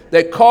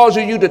that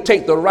causes you to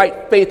take the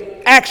right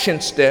faith action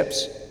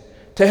steps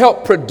to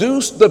help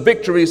produce the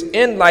victories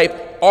in life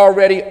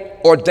already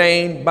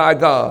ordained by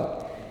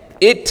God.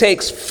 It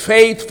takes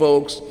faith,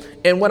 folks.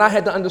 And what I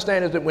had to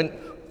understand is that when,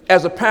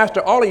 as a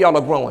pastor, all of y'all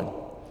are growing,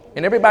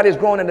 and everybody's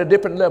growing at a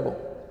different level.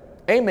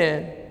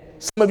 Amen.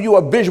 Some of you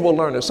are visual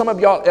learners. Some of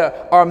y'all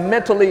are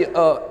mentally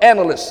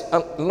analyst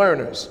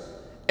learners.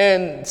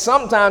 And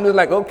sometimes it's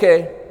like,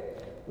 okay,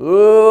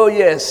 oh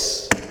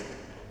yes.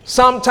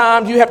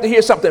 Sometimes you have to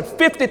hear something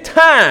 50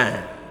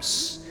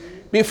 times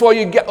before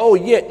you get, oh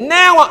yeah,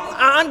 now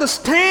I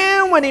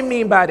understand what he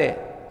mean by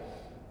that.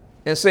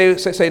 And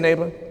say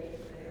neighbor,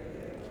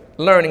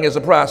 learning is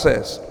a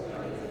process.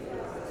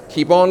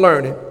 Keep on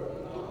learning.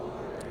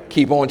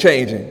 Keep on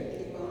changing.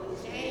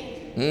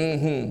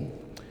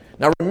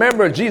 Now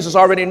remember, Jesus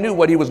already knew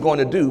what he was going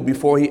to do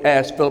before he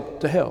asked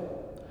Philip to help.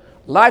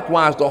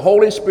 Likewise, the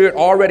Holy Spirit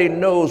already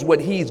knows what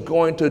he's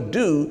going to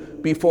do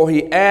before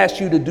he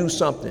asks you to do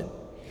something.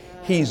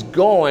 He's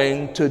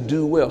going to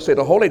do well. Say,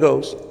 the Holy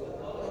Ghost,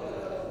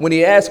 when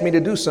he asks me to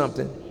do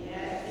something,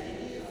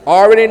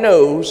 already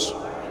knows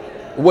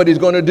what he's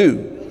going to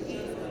do.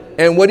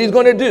 And what he's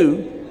going to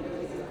do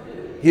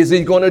is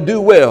he's going to do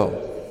well.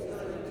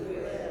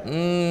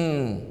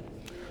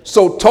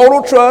 So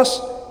total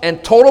trust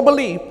and total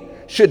belief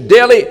should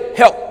daily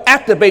help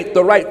activate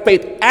the right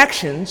faith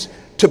actions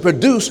to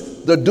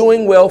produce the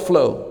doing well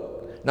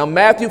flow. Now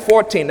Matthew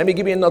 14, let me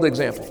give you another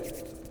example.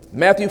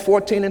 Matthew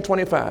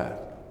 14:25.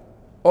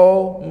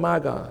 Oh my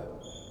God.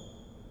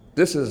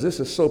 This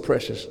is so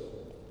precious.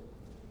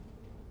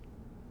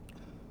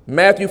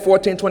 Matthew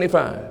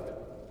 14:25.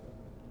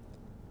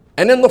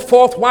 And in the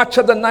fourth watch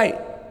of the night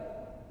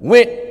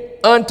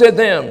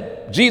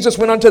Jesus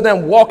went unto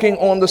them walking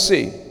on the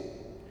sea.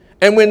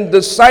 And when the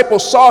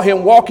disciples saw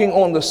him walking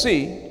on the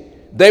sea,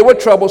 they were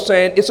troubled,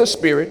 saying, it's a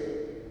spirit,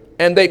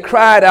 and they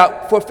cried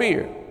out for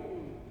fear.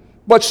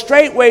 But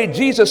straightway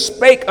Jesus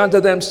spake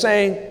unto them,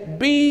 saying,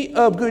 be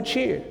of good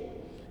cheer.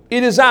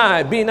 It is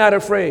I, be not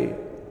afraid.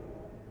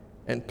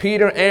 And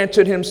Peter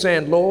answered him,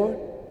 saying, Lord,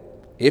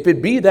 if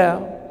it be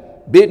thou,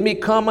 bid me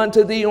come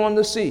unto thee on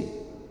the sea.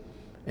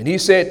 And he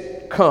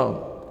said,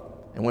 come.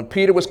 And when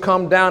Peter was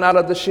come down out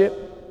of the ship,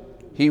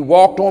 he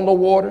walked on the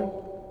water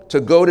to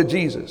go to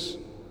Jesus.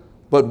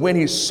 But when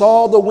he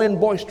saw the wind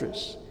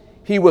boisterous,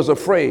 he was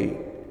afraid,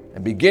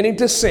 and beginning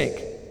to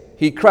sink,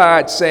 he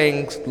cried,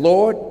 saying,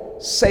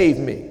 Lord, save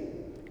me.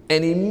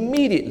 And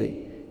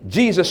immediately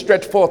Jesus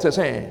stretched forth his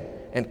hand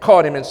and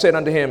caught him and said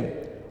unto him,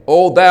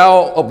 O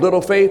thou of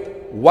little faith,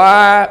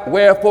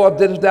 wherefore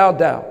didst thou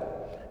doubt?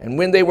 And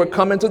when they were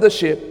come into the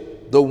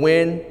ship, the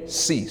wind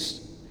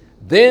ceased.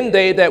 Then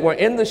they that were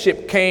in the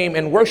ship came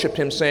and worshiped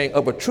him, saying,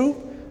 of a truth,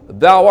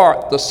 thou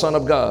art the Son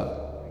of God.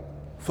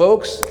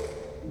 Folks,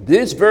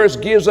 this verse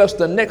gives us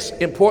the next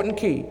important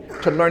key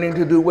to learning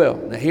to do well.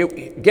 Now here,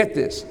 get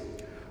this.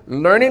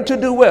 Learning to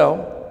do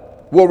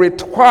well will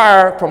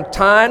require from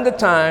time to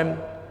time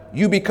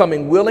you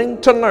becoming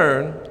willing to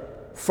learn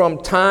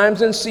from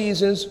times and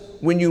seasons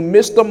when you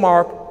miss the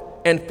mark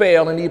and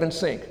fail and even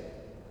sink.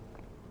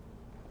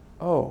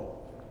 Oh,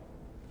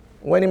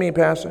 what do you mean,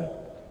 Pastor?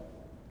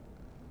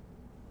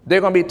 There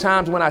are going to be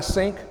times when I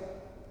sink.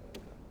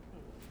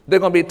 There are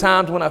going to be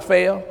times when I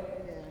fail.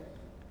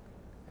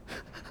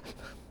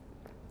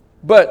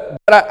 But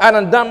I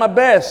done my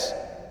best.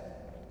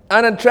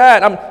 I done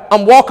tried.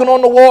 I'm walking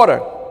on the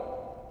water.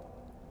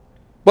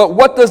 But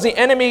what does the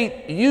enemy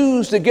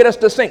use to get us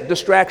to sink?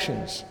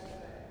 Distractions.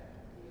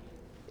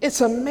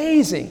 It's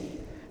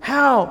amazing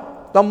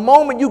how the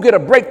moment you get a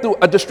breakthrough,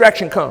 a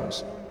distraction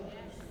comes.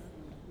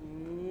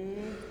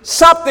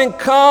 Something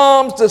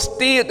comes to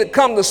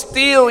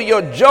steal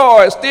your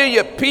joy, steal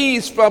your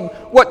peace from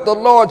what the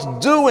Lord's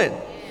doing.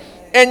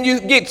 And you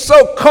get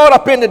so caught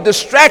up in the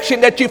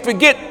distraction that you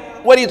forget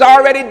what he's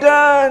already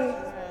done.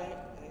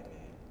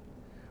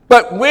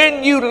 But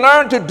when you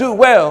learn to do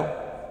well,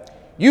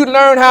 you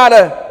learn how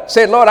to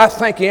say, Lord, I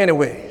thank you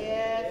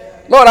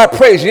anyway. Lord, I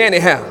praise you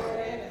anyhow.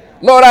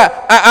 Lord,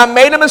 I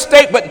made a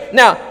mistake, but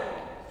now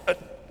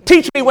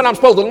teach me what I'm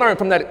supposed to learn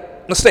from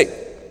that mistake.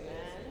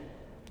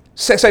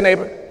 Say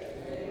neighbor.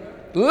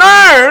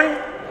 Learn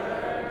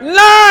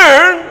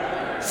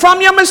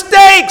from your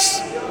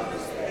mistakes.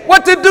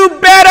 What to do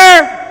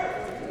better.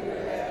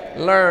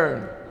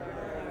 Learn.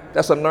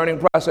 That's a learning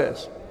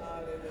process.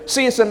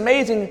 See, it's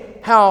amazing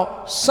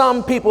how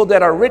some people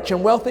that are rich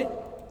and wealthy,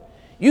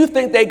 you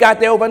think they got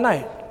there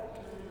overnight.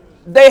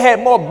 They had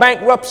more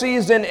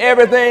bankruptcies than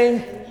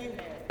everything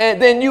and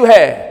than you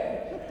had.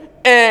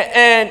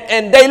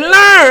 And they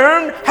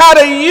learned how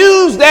to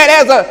use that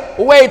as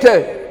a way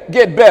to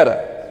get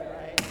better.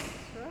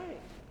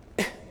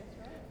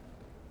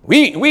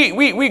 We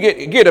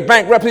get a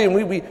bankruptcy and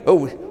we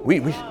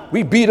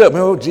beat up.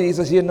 Oh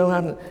Jesus, you know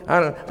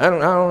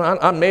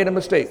I made a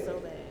mistake.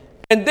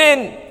 And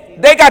then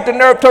they got the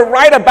nerve to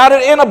write about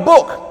it in a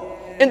book.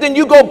 And then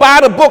you go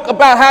buy the book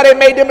about how they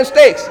made their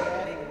mistakes.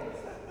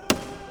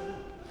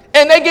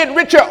 And they get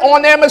richer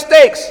on their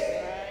mistakes.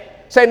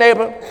 Say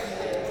neighbor,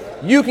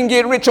 you can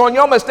get rich on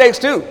your mistakes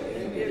too.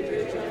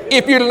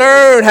 If you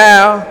learn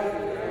how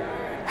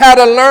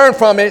to learn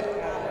from it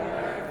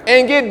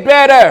and get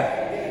better.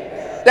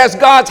 That's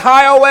God's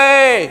higher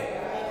way.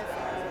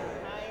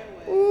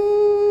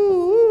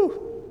 Ooh.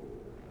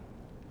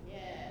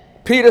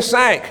 Peter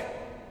sank.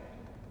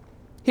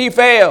 He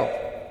failed.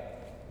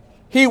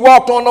 He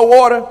walked on the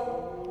water.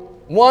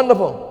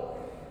 Wonderful.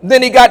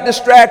 Then he got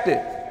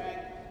distracted.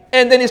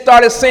 And then he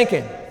started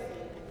sinking.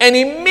 And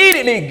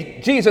immediately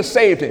Jesus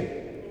saved him.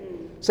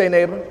 Say,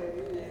 neighbor,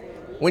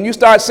 when you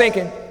start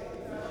sinking,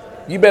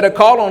 you better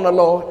call on the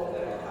Lord.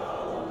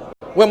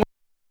 When I'm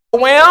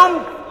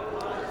overwhelmed,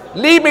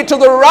 lead me to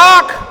the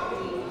rock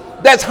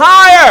that's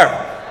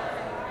higher.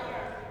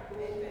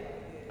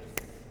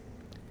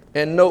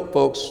 And note,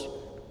 folks,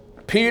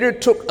 Peter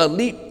took a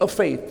leap of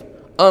faith,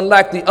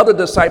 unlike the other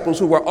disciples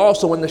who were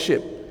also in the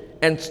ship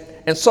and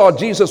saw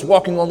Jesus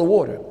walking on the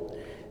water.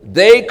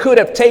 They could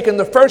have taken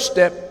the first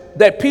step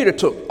that Peter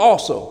took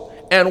also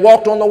and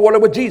walked on the water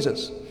with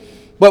Jesus.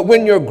 But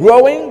when you're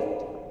growing,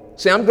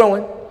 say, I'm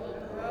growing.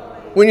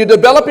 When you're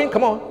developing,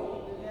 come on.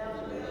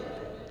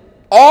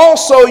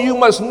 Also you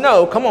must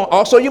know,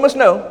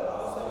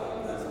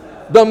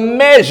 the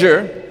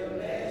measure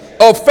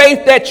of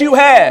faith that you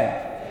have.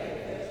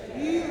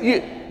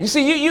 You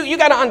see, you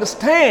got to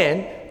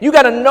understand, you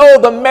got to know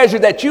the measure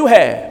that you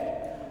have.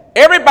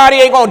 Everybody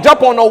ain't going to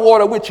jump on no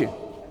water with you.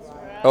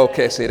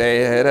 Okay, see, and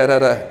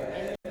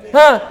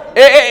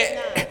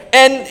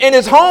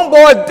his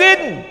homeboys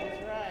didn't.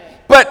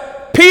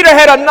 But Peter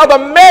had another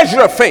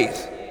measure of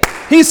faith.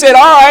 He said,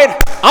 all right,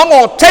 I'm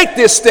going to take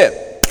this step.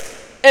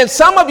 And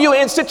some of you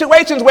in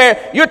situations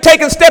where you're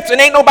taking steps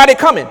and ain't nobody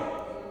coming.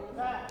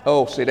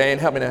 Oh, see, they ain't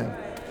helping that.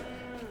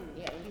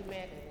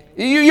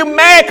 You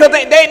mad because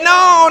they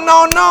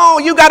no.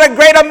 You got a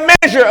greater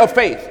measure of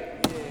faith.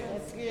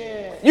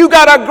 You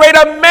got a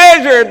greater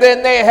measure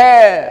than they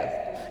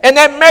have. And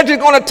that measure is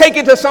going to take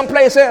you to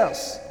someplace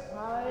else.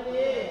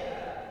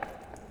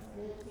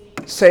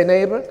 Say,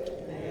 neighbor,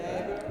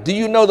 do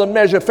you know the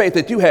measure of faith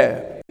that you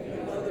have?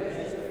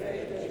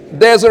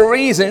 There's a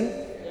reason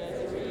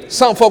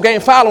some folk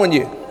ain't following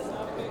you,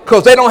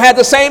 because they don't have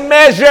the same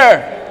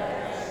measure.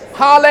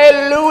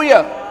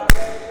 Hallelujah.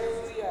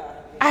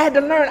 I had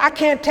to learn, I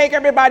can't take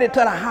everybody to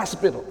the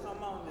hospital.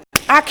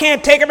 I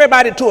can't take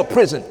everybody to a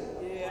prison.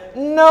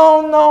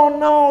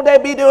 No. They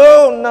be doing,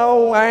 oh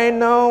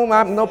no,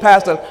 I'm no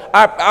pastor.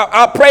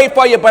 I'll pray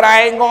for you, but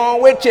I ain't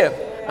going with you.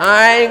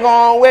 I ain't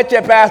going with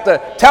you, pastor.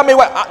 Tell me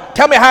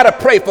how to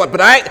pray for it, but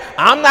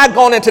I'm not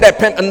going into that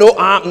pen. No.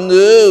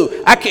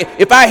 I can't.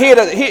 If I hear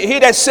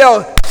that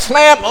cell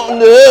slam,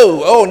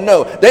 oh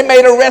no, they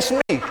may arrest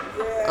me.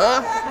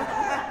 Huh?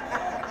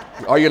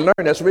 Are you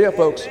learning? That's real,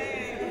 folks.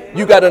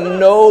 You got to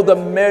know the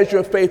measure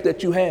of faith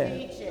that you have,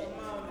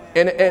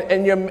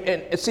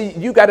 and see,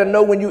 you got to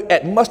know when you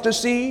at mustard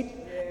seed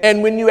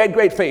and when you at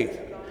great faith.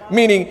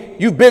 Meaning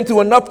you've been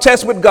through enough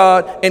tests with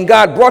God and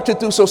God brought you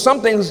through, so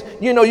some things,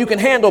 you can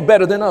handle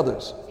better than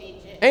others.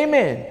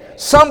 Amen.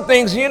 Some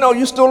things,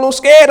 you still a little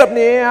scared up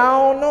there. I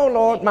don't know,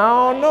 Lord.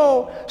 I don't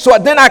know. So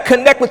then I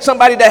connect with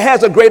somebody that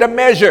has a greater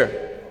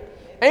measure.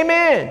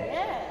 Amen.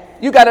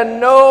 You got to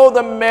know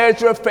the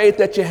measure of faith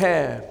that you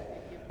have.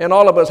 And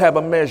all of us have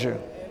a measure,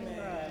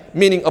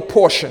 meaning a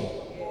portion.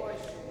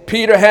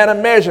 Peter had a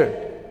measure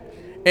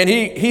and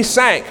he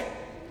sank.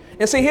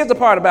 And see, here's the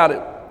part about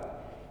it.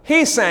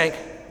 He sank,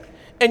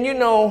 and you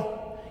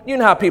know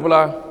how people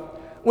are.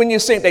 When you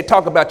sink, they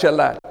talk about you a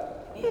lot.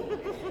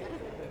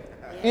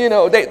 You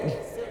know,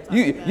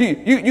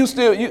 you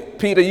still,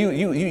 Peter,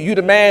 you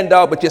the man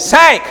dog, but you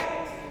sank.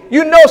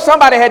 You know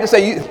somebody had to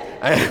say,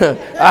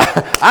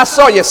 I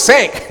saw you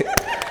sink.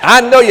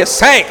 I know you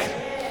sank.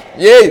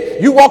 Yeah,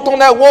 you walked on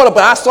that water,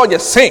 but I saw you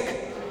sink.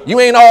 You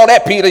ain't all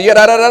that, Peter. Yeah,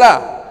 da da da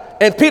da.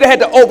 And Peter had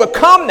to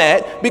overcome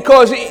that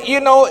because,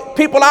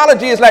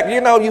 peopleology is like,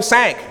 you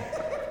sank.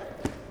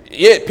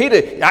 Yeah,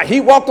 Peter, he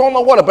walked on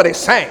the water, but he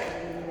sank.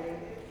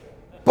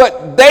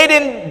 But they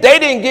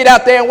didn't get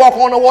out there and walk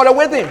on the water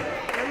with him.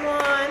 Come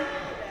on.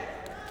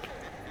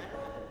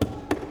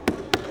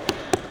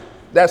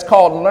 That's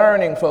called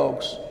learning,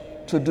 folks,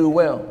 to do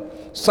well.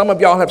 Some of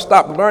y'all have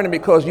stopped learning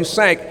because you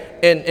sank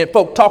and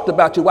folk talked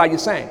about you while you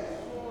sank.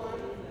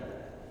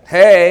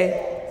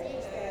 Hey,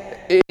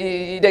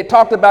 they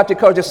talked about you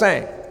because you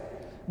sank.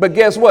 But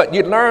guess what?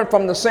 You learn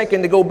from the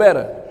sinking to go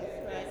better.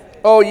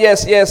 Oh,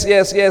 yes.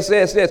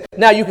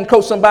 Now you can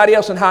coach somebody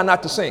else on how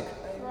not to sink.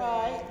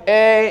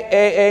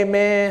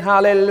 Amen.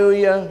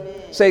 Hallelujah.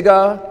 Say,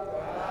 God,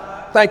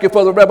 thank you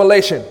for the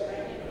revelation.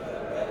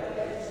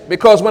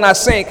 Because when I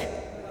sink,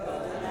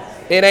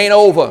 it ain't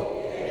over.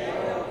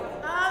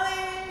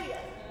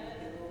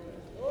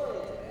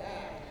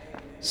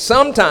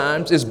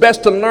 Sometimes it's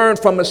best to learn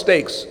from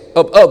mistakes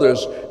of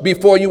others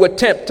before you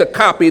attempt to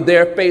copy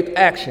their faith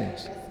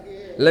actions.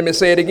 Let me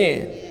say it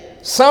again.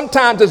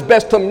 Sometimes it's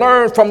best to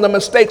learn from the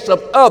mistakes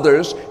of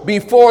others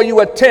before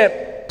you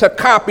attempt to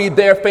copy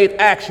their faith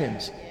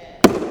actions.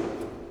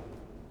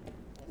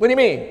 What do you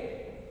mean?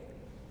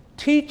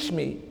 Teach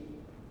me.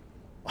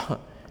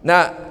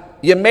 Now,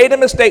 you made a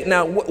mistake.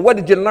 Now, what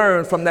did you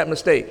learn from that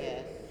mistake?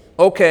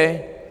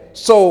 Okay.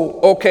 So,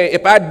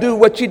 if I do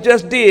what you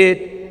just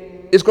did,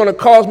 it's going to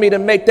cause me to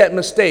make that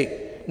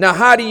mistake. Now,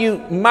 how do you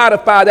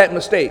modify that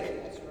mistake?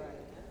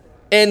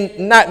 And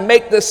not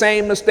make the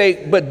same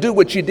mistake, but do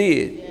what you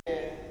did.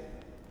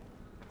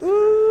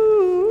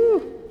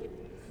 Ooh.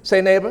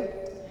 Say, neighbor.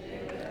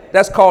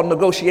 That's called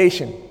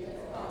negotiation.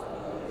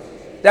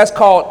 That's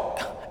called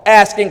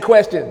asking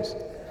questions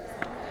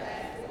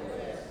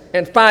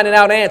and finding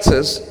out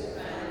answers.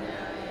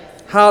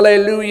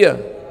 Hallelujah.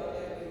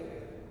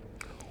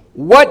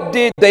 What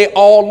did they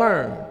all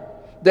learn?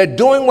 That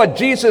doing what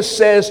Jesus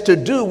says to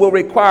do will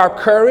require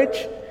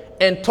courage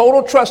and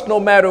total trust no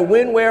matter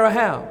when, where, or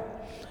how.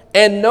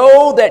 And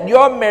know that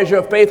your measure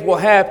of faith will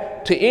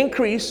have to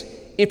increase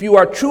if you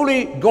are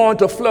truly going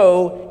to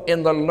flow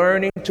in the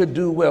learning to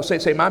do well.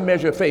 Say, my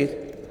measure of faith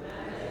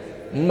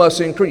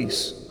must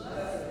increase.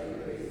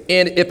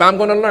 And if I'm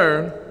going to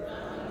learn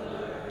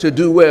to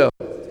do well.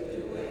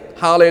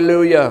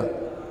 Hallelujah.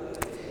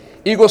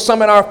 Eagle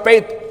Summit, our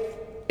faith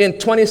in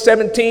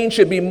 2017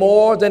 should be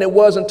more than it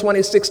was in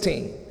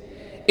 2016.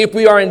 If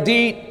we are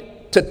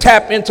indeed to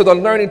tap into the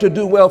learning to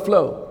do well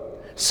flow.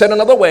 Said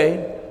another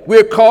way,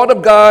 we're called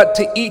of God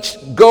to each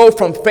go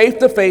from faith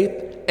to faith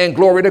and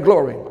glory to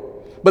glory.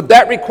 But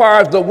that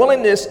requires the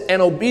willingness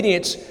and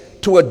obedience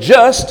to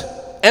adjust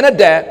and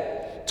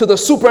adapt to the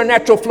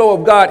supernatural flow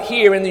of God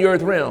here in the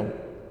earth realm.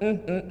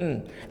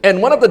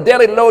 And one of the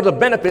daily loads of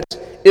benefits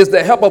is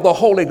the help of the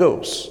Holy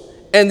Ghost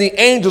and the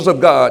angels of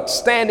God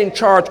standing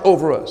charge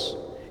over us.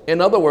 In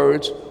other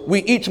words,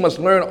 we each must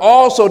learn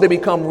also to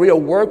become real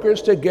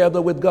workers together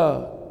with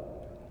God.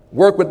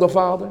 Work with the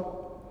Father,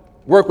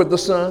 work with the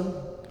Son,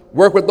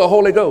 work with the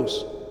Holy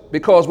Ghost,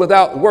 because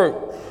without work,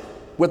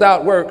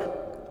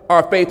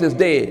 our faith is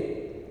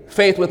dead.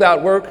 Faith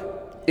without work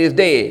is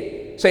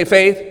dead. Say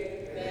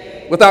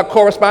faith without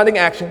corresponding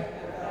action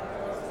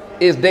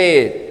is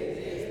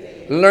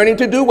dead. Learning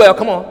to do well,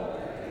 come on,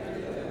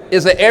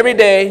 is an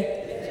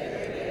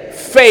everyday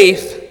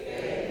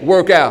faith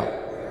workout.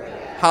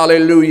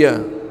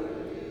 Hallelujah.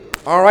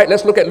 All right,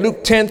 let's look at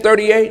Luke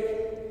 10:38.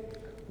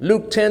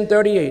 Luke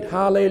 10:38.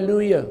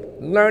 Hallelujah.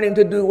 Learning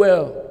to do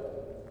well.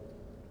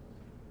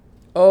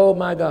 Oh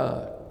my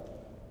God.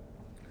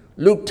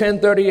 Luke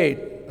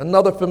 10:38,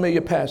 another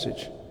familiar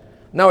passage.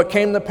 Now it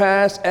came to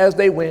pass as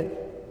they went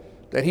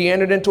that he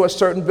entered into a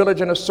certain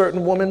village, and a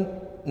certain woman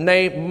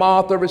named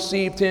Martha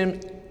received him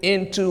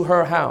into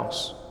her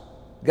house.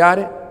 Got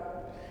it?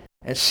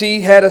 And she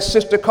had a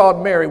sister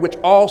called Mary, which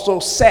also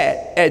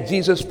sat at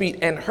Jesus' feet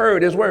and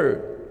heard his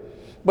word.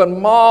 But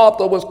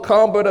Martha was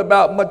cumbered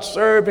about much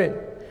serving,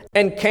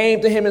 and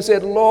came to him and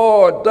said,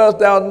 Lord, dost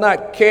thou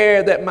not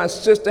care that my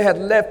sister hath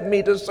left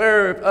me to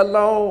serve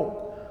alone?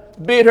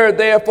 Bid her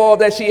therefore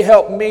that she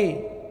help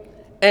me.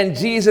 And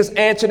Jesus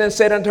answered and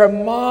said unto her,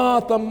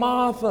 Martha,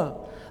 Martha,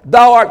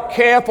 thou art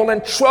careful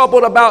and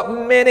troubled about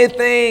many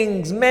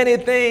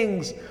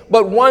things,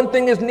 but one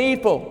thing is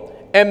needful.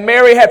 And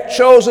Mary hath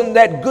chosen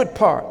that good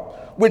part,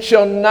 which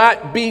shall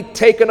not be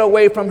taken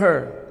away from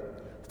her.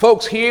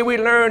 Folks, here we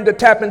learn to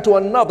tap into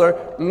another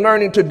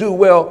learning to do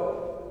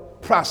well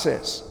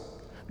process.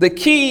 The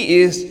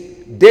key is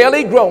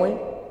daily growing,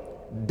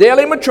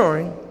 daily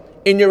maturing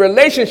in your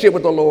relationship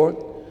with the Lord,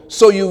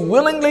 so you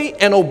willingly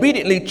and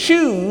obediently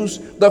choose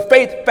the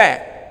faith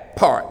fact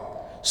part,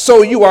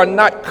 so you are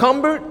not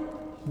cumbered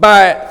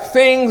by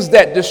things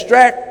that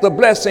distract the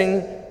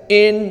blessing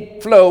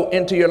flow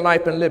into your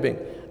life and living.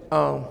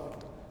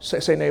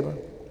 Say neighbor.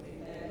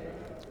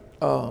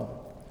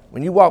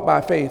 When you walk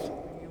by faith,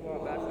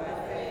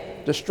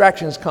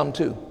 distractions come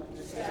too.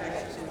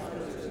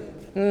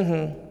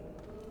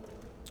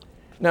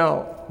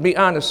 Now, be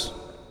honest.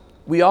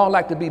 We all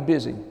like to be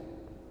busy.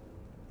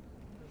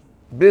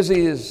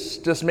 Busy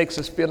just makes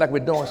us feel like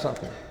we're doing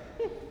something.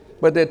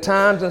 But there are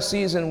times and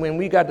seasons when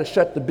we got to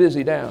shut the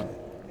busy down.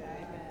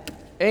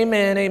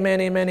 Amen,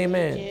 amen, amen,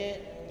 amen.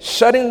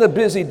 Shutting the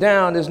busy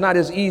down is not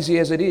as easy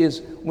as it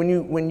is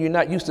when you're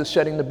not used to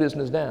shutting the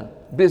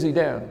busy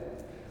down.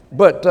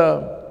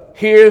 But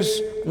here's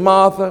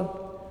Martha.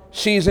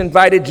 She's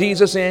invited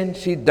Jesus in.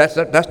 That's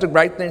the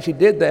right thing. She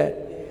did that.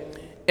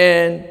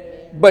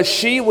 But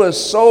she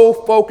was so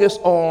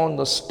focused on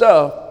the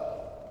stuff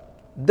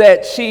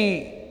that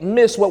she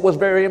missed what was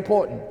very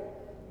important.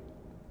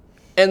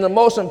 And the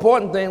most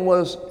important thing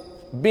was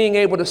being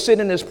able to sit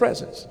in his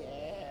presence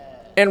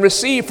and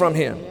receive from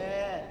him.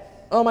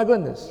 Oh my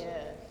goodness.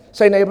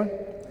 Say neighbor.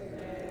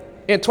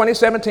 In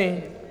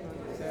 2017,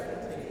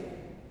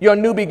 your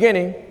new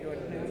beginning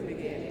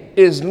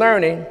is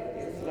learning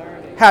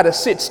how to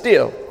sit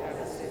still.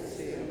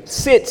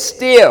 Sit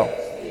still.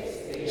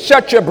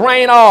 Shut your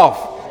brain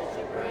off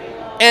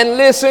and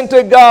listen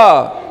to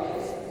God.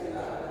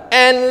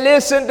 And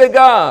listen to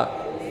God.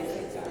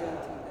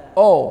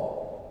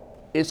 Oh,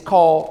 it's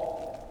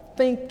called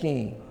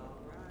thinking.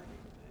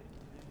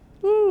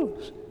 Ooh.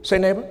 Say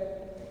neighbor.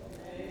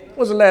 When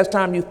was the last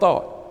time you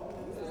thought?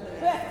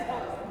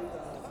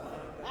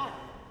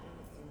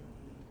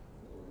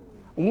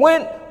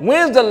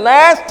 When's the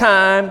last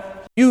time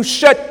you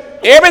shut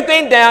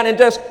everything down and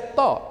just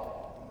thought?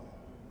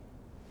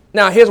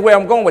 Now, here's where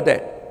I'm going with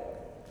that.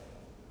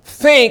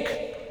 Think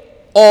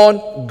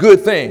on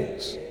good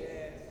things.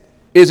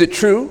 Is it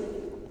true?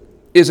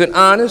 Is it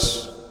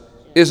honest?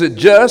 Is it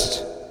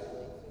just?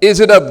 Is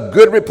it of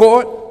good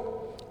report?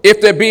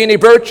 If there be any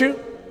virtue,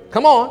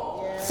 come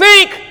on.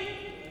 Think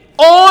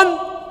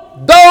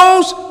on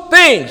those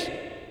things.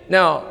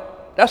 Now,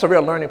 that's a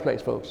real learning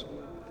place, folks.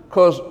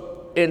 Because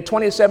in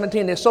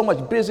 2017, there's so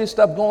much busy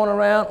stuff going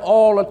around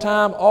all the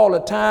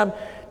time.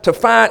 To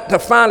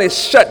finally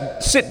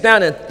sit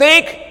down and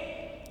think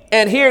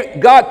and hear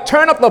God,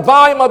 turn up the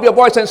volume of your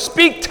voice and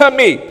speak to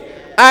me.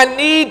 I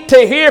need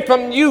to hear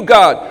from you,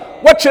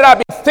 God. What should I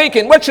be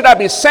thinking? What should I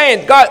be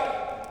saying? God,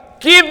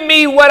 give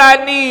me what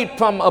I need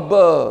from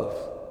above.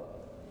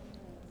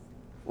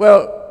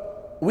 Well,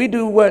 we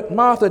do what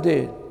Martha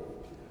did.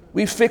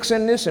 We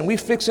fixing this and we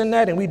fixing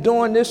that and we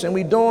doing this and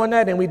we doing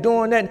that and we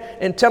doing that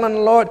and telling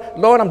the Lord,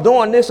 I'm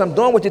doing this, I'm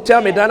doing what you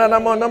tell me.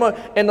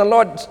 And the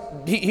Lord,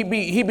 he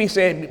be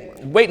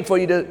saying, waiting for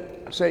you to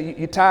say,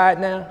 you tired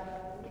now?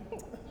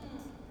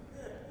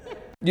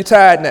 You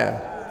tired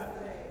now?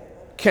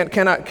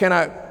 Can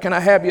I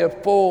have your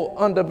full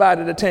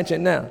undivided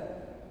attention now?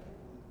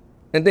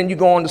 And then you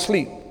go on to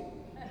sleep.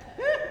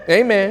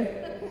 Amen.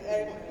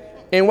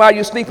 And while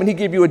you're sleeping, he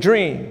give you a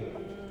dream.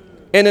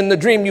 And in the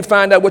dream, you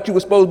find out what you were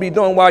supposed to be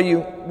doing while you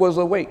was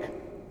awake.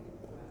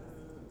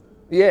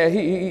 Yeah,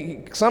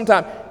 he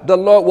sometimes the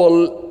Lord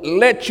will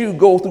let you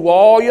go through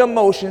all your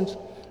emotions,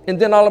 and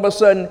then all of a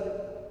sudden,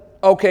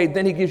 okay,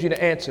 then he gives you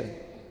the answer.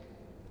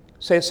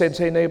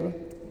 Say, neighbor.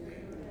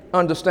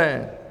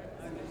 Understand.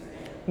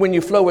 When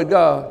you flow with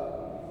God,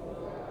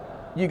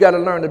 you got to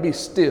learn to be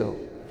still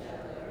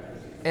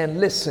and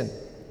listen.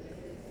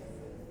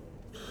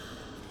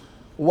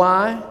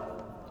 Why?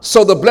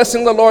 So the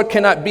blessing of the Lord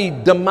cannot be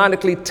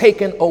demonically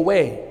taken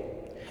away.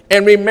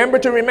 And remember,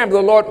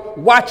 the Lord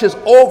watches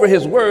over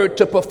his word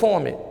to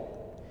perform it.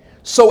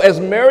 So as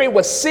Mary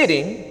was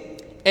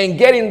sitting and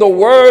getting the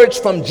words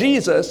from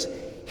Jesus,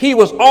 he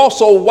was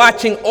also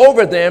watching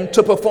over them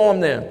to perform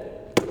them.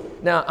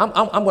 Now,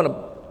 I'm going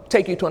to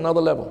take you to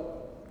another level.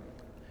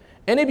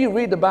 Any of you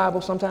read the Bible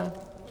sometime?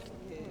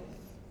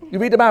 You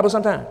read the Bible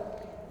sometime?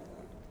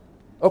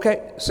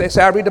 Okay, say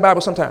I read the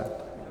Bible sometime.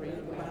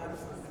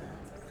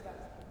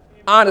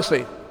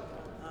 Honestly,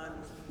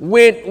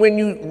 when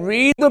you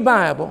read the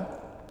Bible,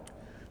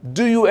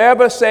 do you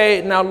ever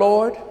say, now,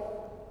 Lord,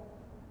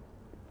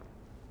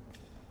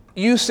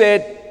 you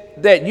said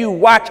that you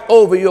watch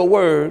over your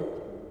word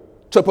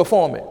to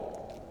perform it.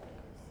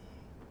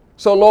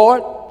 So,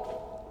 Lord,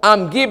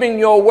 I'm giving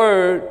your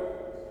word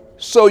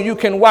so you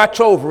can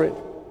watch over it,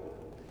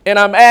 and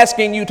I'm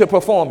asking you to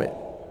perform it.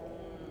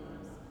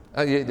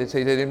 I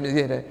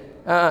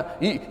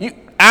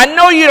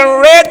know you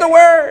done read the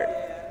word,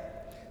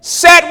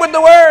 sat with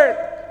the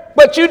word,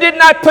 but you did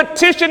not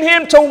petition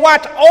him to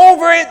watch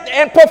over it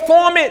and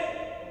perform it.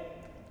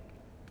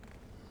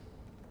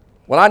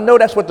 Well, I know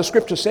that's what the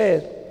scripture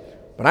says,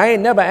 but I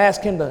ain't never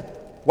asked him to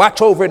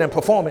watch over it and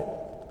perform it.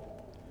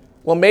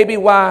 Well, maybe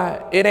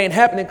why it ain't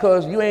happening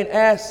because you ain't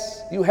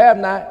asked, you have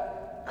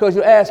not, because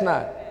you ask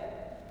not.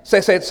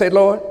 Say,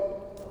 Lord,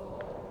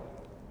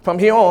 from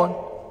here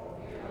on,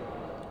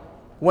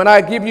 when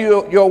I give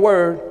you your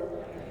word,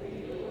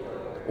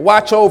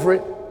 watch over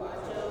it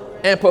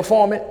and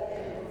perform it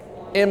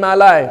in my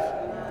life.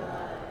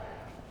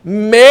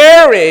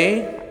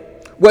 Mary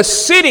was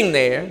sitting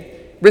there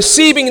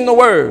receiving the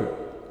word.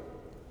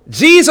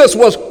 Jesus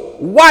was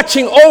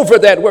watching over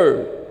that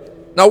word.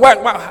 Now,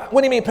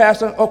 what do you mean,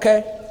 Pastor?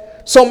 Okay.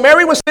 So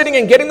Mary was sitting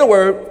and getting the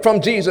word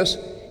from Jesus.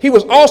 He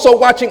was also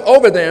watching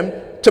over them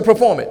to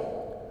perform it.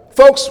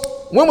 Folks,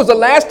 when was the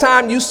last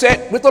time you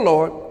sat with the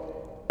Lord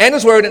and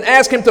his word and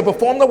asked him to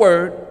perform the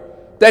word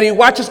that he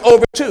watches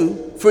over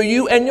to for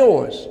you and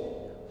yours?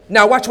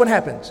 Now watch what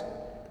happens.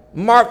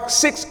 Mark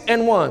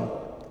 6:1.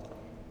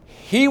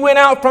 He went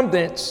out from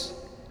thence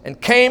and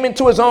came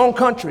into his own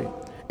country,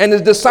 and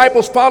his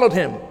disciples followed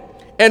him.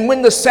 And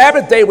when the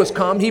Sabbath day was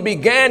come, he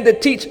began to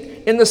teach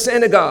in the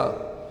synagogue.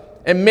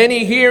 And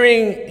many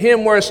hearing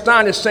him were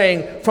astonished,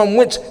 saying, From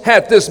whence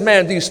hath this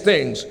man these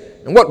things?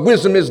 And what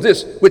wisdom is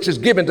this which is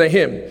given to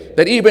him,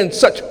 that even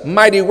such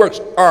mighty works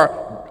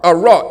are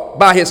wrought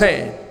by his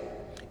hand?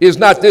 Is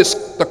not this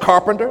the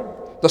carpenter,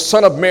 the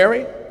son of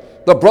Mary,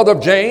 the brother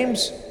of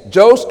James,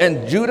 Joseph,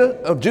 and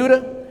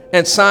Judah,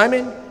 and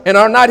Simon? And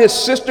are not his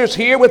sisters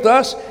here with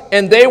us?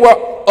 And they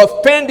were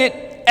offended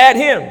at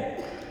him.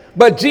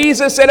 But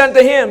Jesus said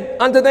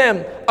unto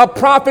them, A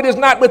prophet is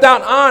not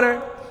without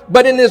honor,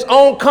 but in his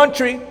own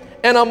country,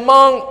 and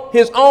among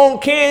his own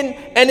kin,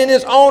 and in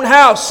his own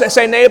house.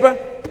 Say, neighbor,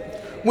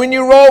 when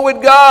you roll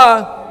with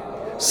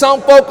God,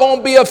 some folk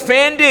gonna be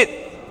offended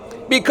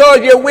because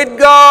you're with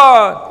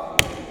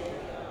God.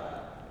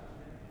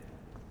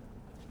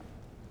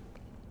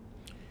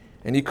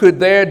 And he could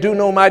there do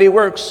no mighty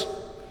works,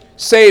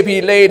 save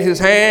he laid his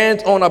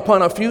hands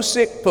upon a few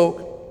sick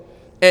folk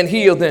and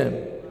healed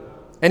them.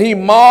 And he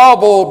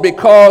marveled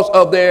because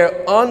of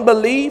their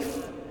unbelief.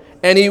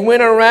 And he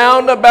went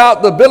around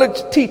about the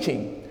village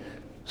teaching,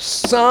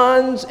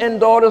 sons and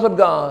daughters of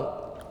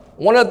God.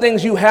 One of the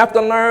things you have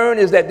to learn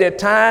is that there are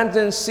times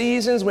and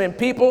seasons when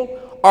people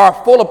are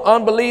full of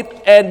unbelief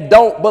and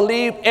don't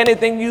believe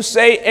anything you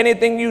say,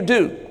 anything you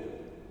do.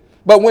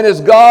 But when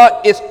it's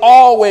God, it's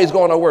always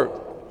going to work.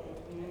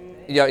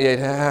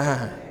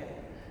 Yeah.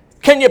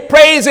 Can you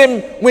praise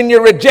him when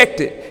you're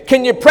rejected?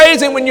 Can you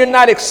praise him when you're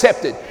not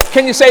accepted?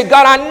 Can you say,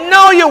 God, I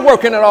know you're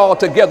working it all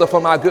together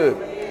for my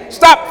good?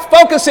 Stop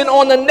focusing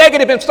on the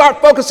negative and start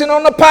focusing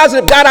on the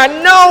positive. God,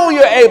 I know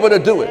you're able to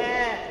do it.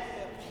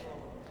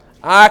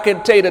 I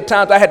can tell you the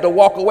times I had to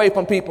walk away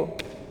from people.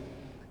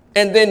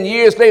 And then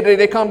years later,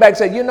 they come back and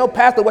say, you know,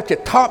 Pastor, what you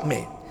taught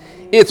me,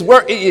 it's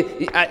work.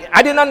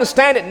 I didn't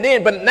understand it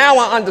then, but now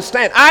I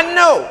understand. I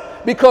know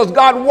because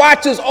God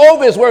watches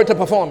over his word to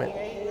perform it.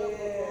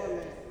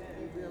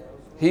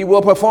 He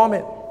will perform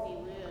it.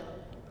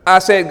 I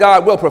said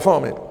God will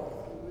perform it.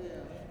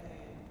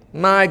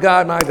 My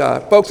God, my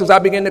God. Folks, as I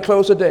begin to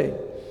close today,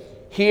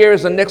 here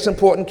is the next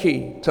important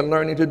key to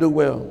learning to do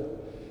well.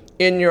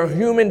 In your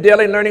human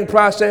daily learning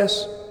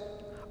process,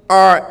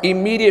 our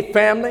immediate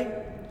family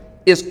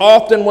is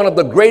often one of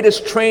the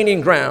greatest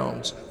training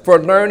grounds for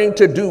learning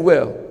to do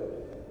well.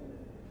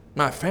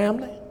 My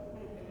family?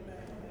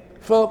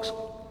 Folks,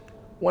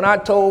 when I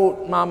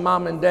told my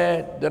mom and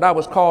dad that I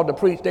was called to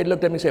preach, they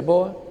looked at me and said,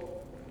 boy,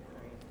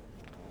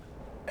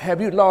 have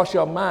you lost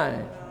your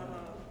mind?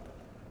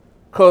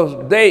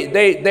 Because they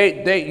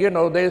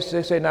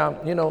say,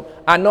 now,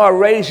 I know I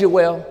raised you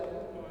well,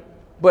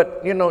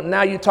 but,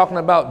 now you're talking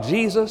about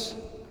Jesus.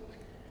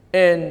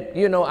 And,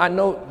 I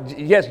know,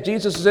 yes,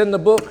 Jesus is in the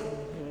book,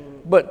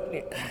 but,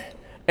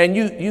 and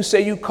you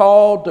say you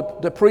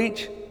called to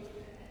preach.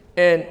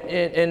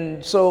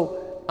 And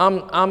so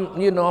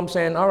I'm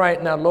saying, all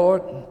right, now,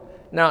 Lord,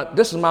 now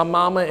this is my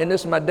mama and this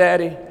is my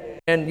daddy.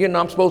 And,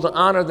 I'm supposed to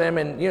honor them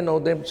and,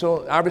 them.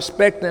 So I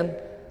respect them,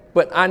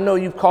 but I know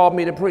you've called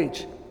me to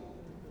preach.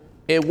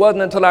 It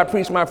wasn't until I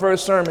preached my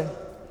first sermon.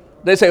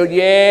 They say,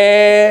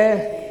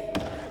 yeah,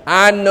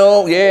 I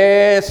know,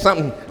 yeah,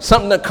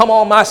 something to come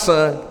on my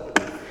son.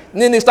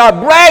 And then they start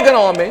bragging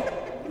on me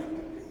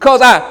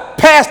because I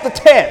passed the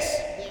test,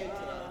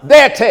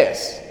 their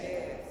test.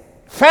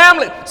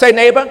 Family, say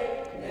neighbor,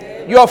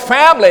 your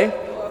family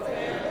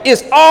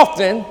is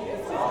often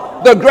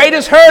the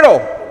greatest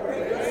hurdle.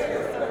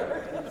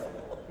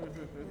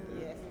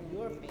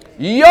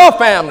 Your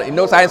family,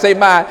 notice I didn't say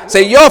mine,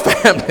 say your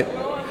family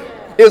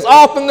is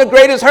often the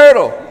greatest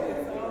hurdle.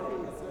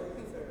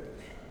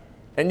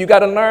 And you got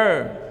to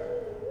learn.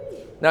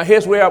 Now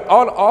here's where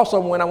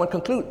when I want to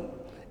conclude,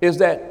 is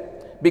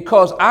that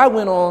because I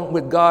went on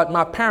with God,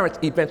 my parents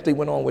eventually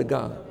went on with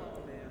God.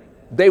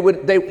 They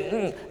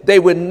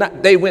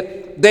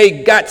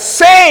got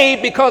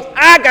saved because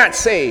I got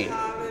saved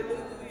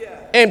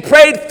and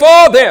prayed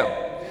for them.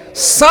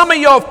 Some of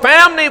your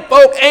family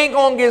folk ain't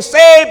gonna get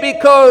saved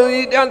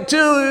because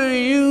until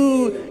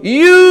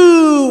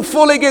you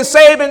fully get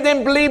saved and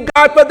then believe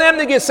God for them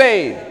to get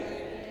saved.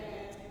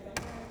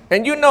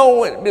 And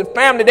the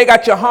family, they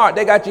got your heart.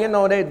 They got you.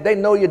 They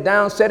know you're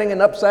down, setting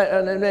and upside,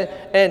 and they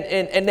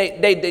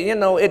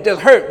it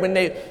just hurt when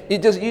you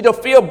just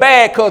feel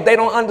bad because they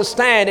don't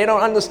understand. They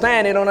don't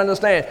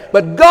understand.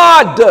 But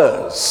God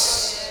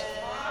does.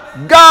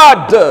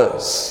 God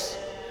does.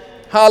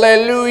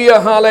 Hallelujah,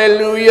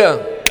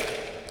 hallelujah.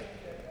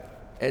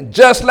 And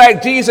just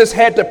like Jesus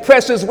had to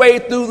press his way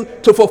through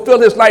to fulfill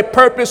his life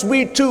purpose,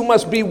 we too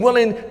must be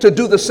willing to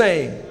do the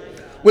same.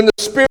 When the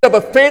spirit of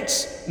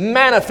offense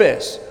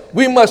manifests,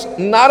 we must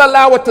not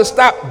allow it to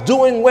stop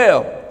doing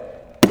well.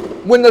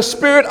 When the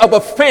spirit of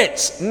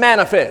offense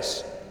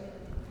manifests,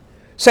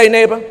 say,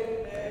 neighbor,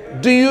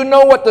 do you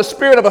know what the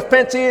spirit of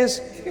offense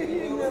is?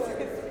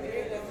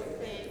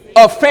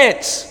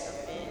 Offense.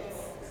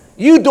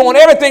 You doing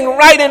everything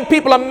right and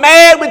people are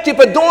mad with you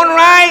for doing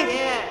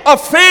right?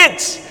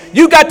 Offense.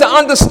 You got to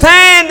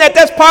understand that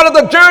that's part of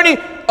the journey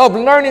of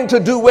learning to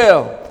do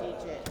well.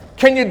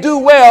 Can you do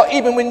well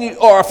even when you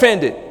are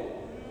offended?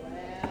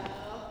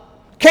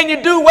 Can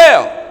you do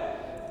well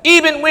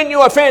even when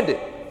you're offended?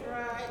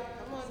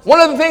 One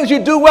of the things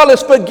you do well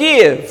is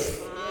forgive.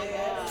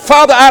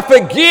 Father, I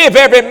forgive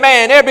every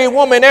man, every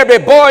woman, every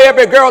boy,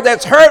 every girl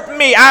that's hurt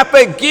me. I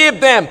forgive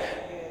them.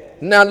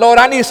 Now, Lord,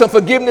 I need some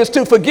forgiveness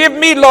too. Forgive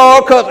me,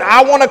 Lord, because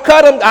I want to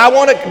cut them.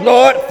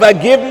 Lord,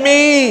 forgive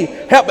me.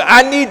 Help me.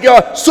 I need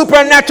your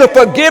supernatural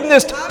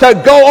forgiveness to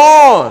go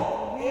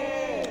on.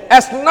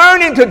 That's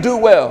learning to do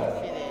well.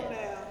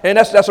 And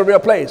that's a real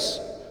place.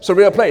 It's a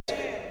real place.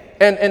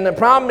 And the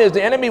problem is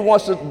the enemy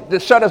wants to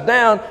shut us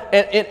down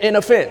in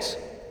offense.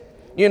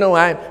 You know,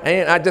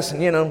 I just,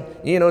 they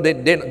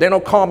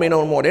don't call me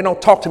no more. They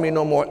don't talk to me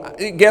no more.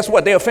 Guess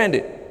what? They're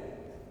offended.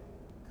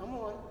 Come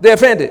on. They're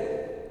offended.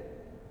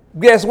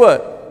 Guess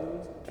what?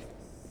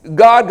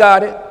 God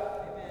got it.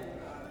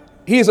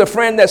 He's a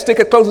friend that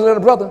sticketh closer than a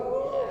brother.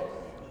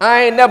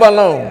 I ain't never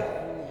alone.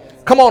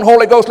 Come on,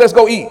 Holy Ghost, let's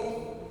go eat.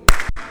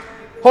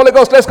 Holy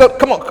Ghost, let's go.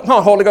 Come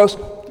on, Holy Ghost.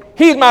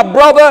 He's my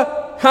brother,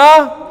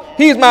 huh?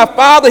 He's my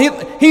father.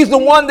 He's the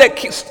one that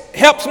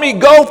helps me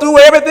go through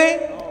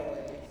everything.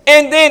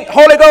 And then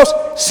Holy Ghost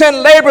send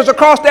laborers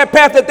across that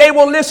path that they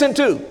will listen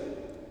to.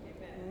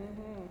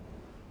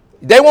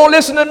 They won't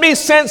listen to me.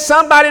 Send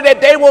somebody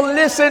that they will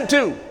listen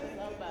to.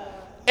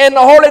 And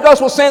the Holy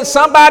Ghost will send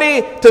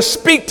somebody to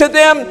speak to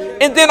them.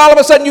 And then all of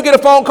a sudden you get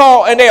a phone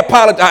call and they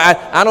apologize.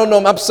 I don't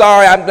know. I'm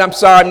sorry. I'm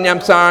sorry.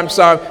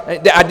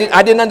 I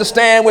didn't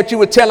understand what you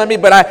were telling me,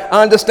 but I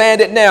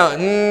understand it now.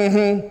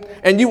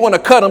 And you want to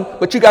cut them,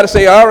 but you got to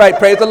say, all right,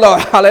 praise the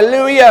Lord.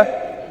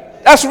 Hallelujah.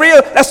 That's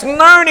real. That's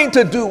learning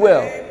to do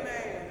well.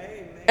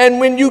 And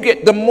when you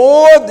get, the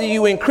more that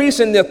you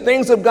increase in the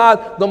things of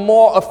God, the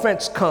more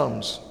offense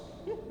comes.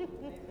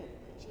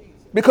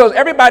 Because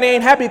everybody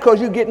ain't happy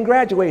because you're getting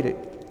graduated.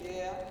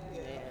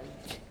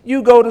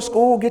 You go to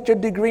school, get your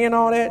degree and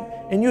all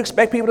that, and you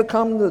expect people to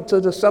come to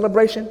the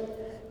celebration,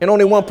 and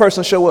only one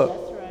person show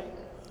up.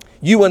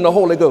 You and the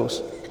Holy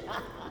Ghost.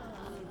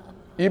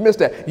 You missed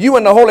that. You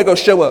and the Holy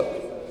Ghost show up.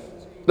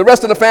 The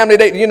rest of the family,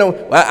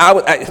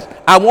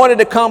 I wanted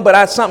to come, but I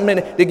had something in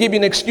it. They give you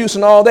an excuse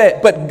and all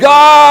that. But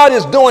God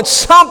is doing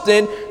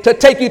something to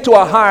take you to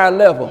a higher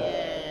level.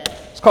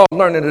 It's called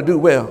learning to do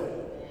well.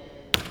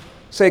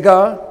 Say,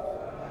 God,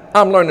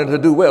 I'm learning to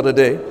do well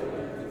today.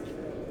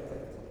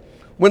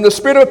 When the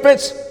spirit of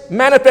offense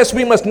manifests,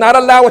 we must not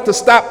allow it to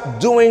stop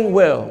doing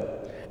well.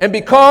 And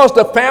because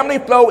the family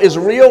flow is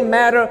real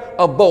matter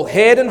of both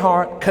head and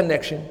heart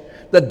connection,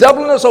 the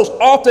Dubliners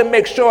often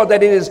make sure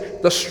that it is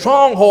the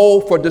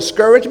stronghold for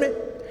discouragement,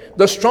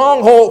 the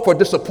stronghold for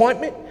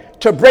disappointment,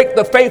 to break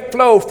the faith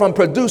flow from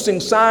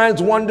producing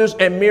signs, wonders,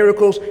 and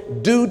miracles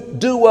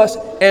do us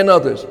and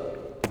others.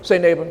 Say,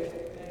 neighbor,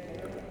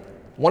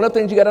 one of the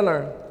things you got to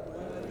learn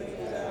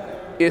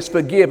is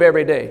forgive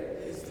every day.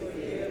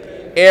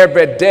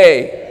 Every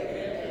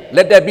day.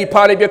 Let that be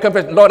part of your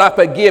confession. Lord, I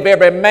forgive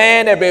every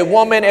man, every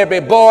woman,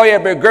 every boy,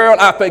 every girl.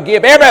 I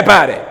forgive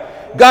everybody.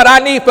 God, I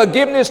need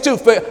forgiveness too.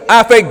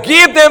 I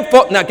forgive them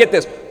for, now get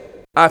this,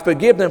 I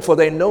forgive them for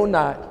they know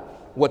not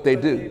what they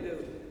do.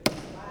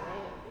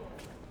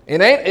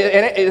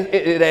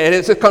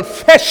 It's a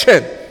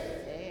confession.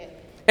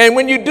 And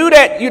when you do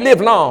that, you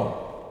live long.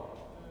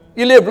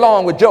 You live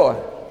long with joy.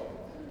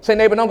 Say,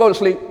 neighbor, don't go to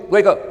sleep.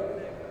 Wake up.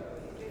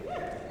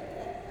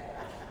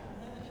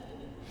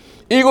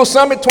 Eagle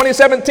Summit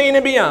 2017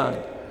 and beyond.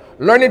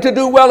 Learning to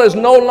do well is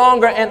no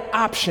longer an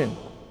option.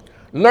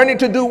 Learning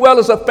to do well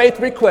is a faith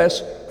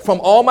request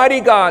from Almighty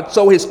God,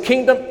 so his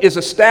kingdom is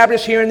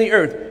established here in the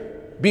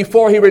earth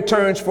before he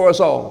returns for us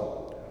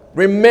all.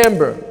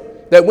 Remember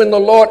that when the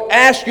Lord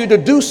asks you to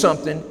do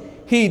something,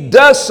 he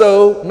does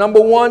so, number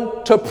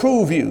one, to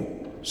prove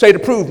you. Say, to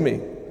prove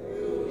me.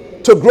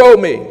 To grow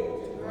me.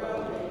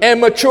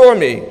 And mature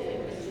me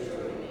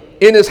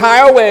in his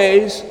higher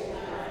ways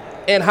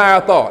and higher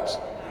thoughts.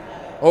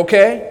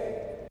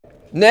 Okay?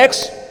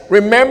 Next,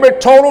 remember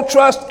total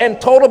trust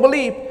and total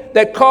belief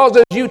that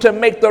causes you to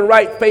make the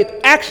right faith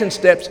action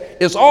steps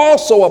is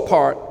also a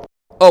part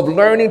of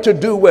learning to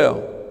do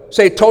well.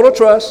 Say, total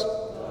trust,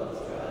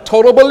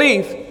 total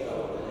belief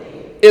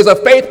is a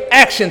faith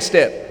action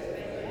step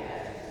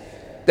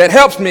that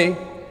helps me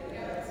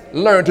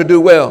learn to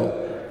do well.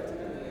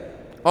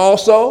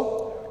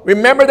 Also,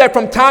 remember that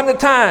from time to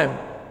time,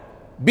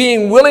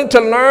 being willing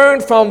to learn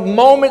from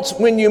moments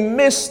when you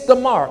miss the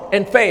mark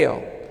and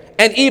fail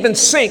and even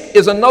sink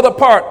is another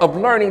part of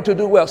learning to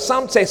do well.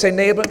 Some say,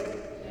 neighbor,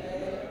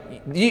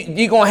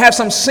 You're going to have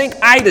some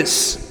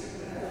sink-itis.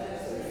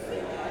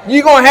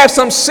 You're going to have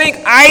some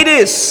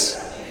sink-itis.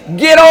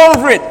 Get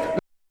over it.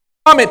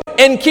 From it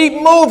and keep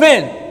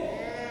moving.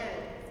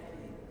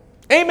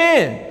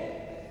 Amen.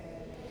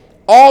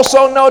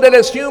 Also know that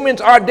as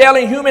humans, our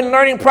daily human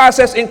learning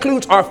process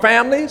includes our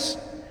families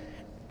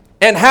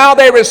and how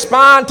they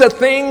respond to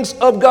things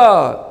of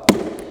God.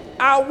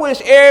 I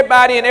wish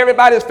everybody and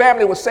everybody's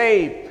family was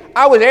saved.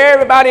 I wish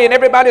everybody and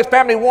everybody's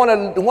family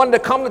wanted to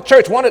come to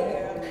church.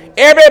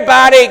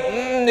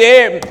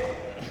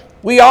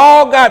 We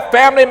all got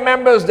family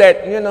members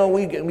that,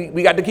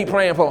 we got to keep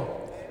praying for.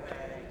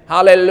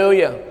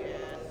 Hallelujah.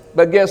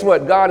 But guess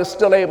what? God is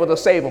still able to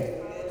save them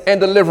and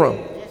deliver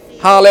them.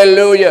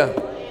 Hallelujah.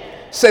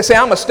 Say,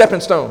 I'm a stepping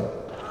stone.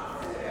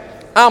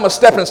 I'm a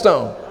stepping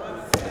stone.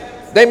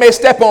 They may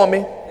step on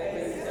me,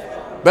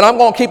 but I'm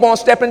going to keep on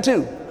stepping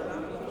too.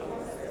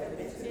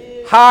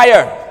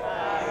 Higher,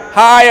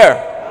 higher,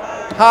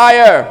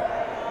 higher.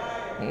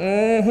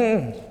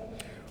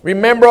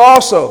 Remember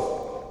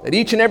also that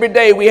each and every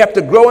day we have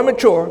to grow and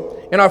mature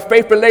in our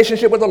faith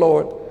relationship with the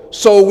Lord,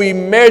 so we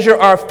measure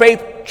our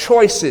faith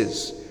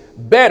choices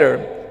better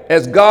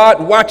as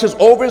God watches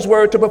over his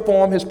word to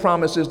perform his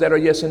promises that are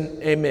yes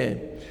and amen.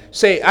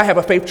 Say, I have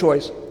a faith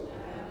choice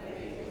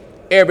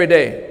every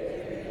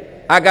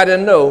day. I got to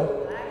know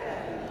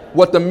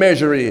what the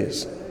measure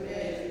is.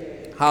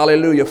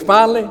 Hallelujah.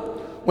 Finally,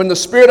 when the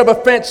spirit of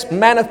offense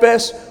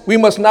manifests, we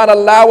must not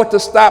allow it to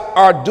stop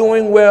our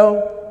doing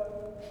well.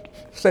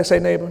 Say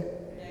neighbor,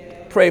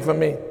 pray for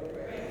me.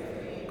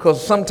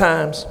 Because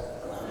sometimes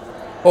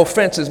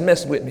offenses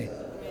mess with me.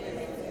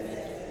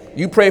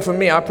 You pray for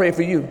me, I pray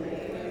for you.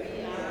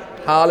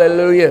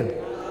 Hallelujah.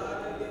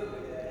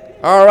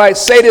 All right,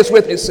 say this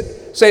with me.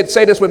 Say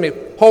this with me.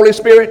 Holy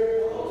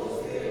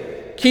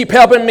Spirit, keep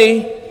helping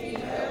me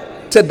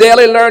to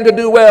daily learn to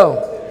do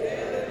well,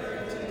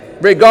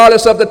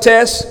 regardless of the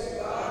tests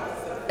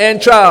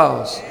and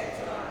trials.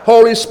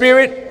 Holy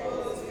Spirit,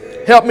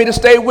 help me to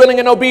stay willing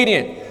and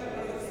obedient,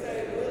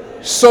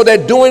 so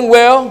that doing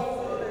well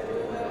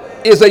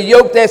is a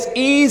yoke that's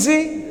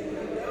easy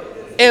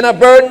and a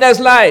burden that's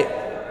light.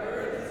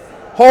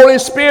 Holy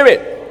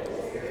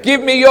Spirit,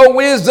 give me your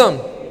wisdom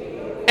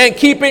and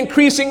keep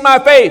increasing my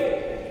faith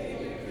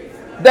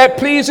that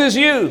pleases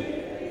you.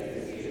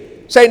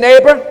 Say,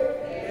 neighbor,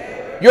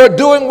 your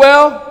doing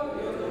well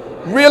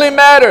really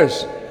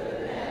matters.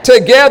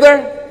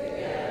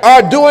 Together,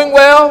 our doing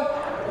well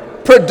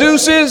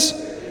produces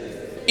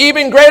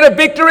even greater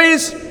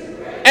victories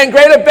and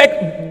greater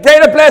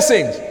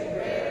blessings.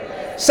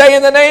 Say,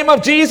 in the name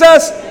of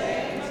Jesus,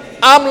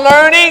 I'm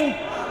learning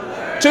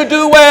to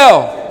do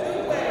well.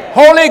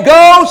 Holy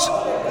Ghost,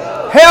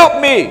 help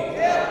me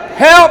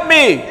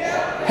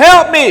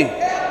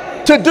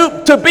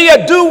to be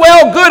a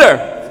do-well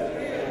gooder.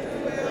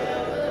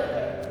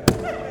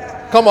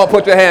 Come on,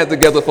 put your hands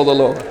together for the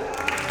Lord.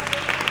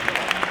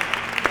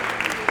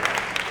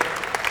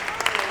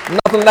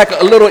 Nothing like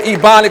a little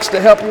ebonics to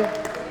help you.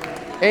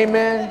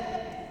 Amen.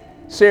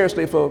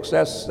 Seriously, folks,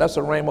 that's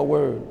a rhema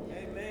word.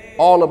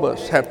 All of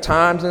us have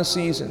times and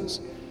seasons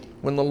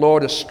when the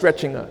Lord is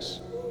stretching us.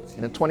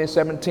 And in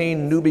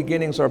 2017, new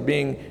beginnings are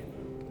being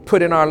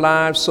put in our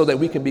lives so that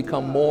we can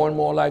become more and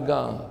more like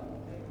God.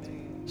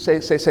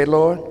 Say,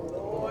 Lord,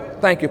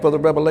 thank you for the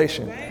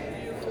revelation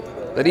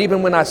that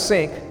even when I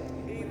sink,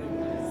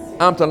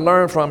 I'm to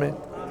learn from it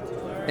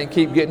and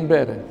keep getting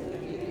better.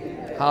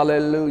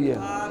 Hallelujah.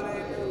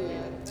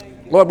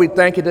 Lord, we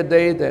thank you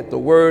today that the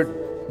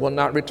word will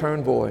not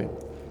return void,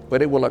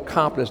 but it will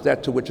accomplish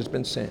that to which it's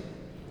been sent.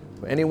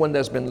 For anyone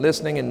that's been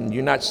listening and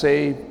you're not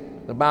saved,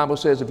 the Bible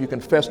says if you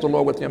confess the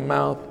Lord with your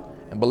mouth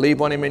and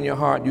believe on him in your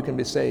heart, you can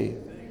be saved.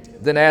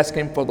 Then ask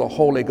him for the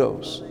Holy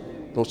Ghost.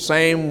 The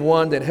same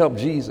one that helped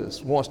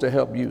Jesus wants to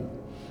help you.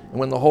 And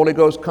when the Holy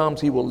Ghost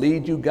comes, he will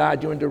lead you,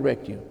 guide you, and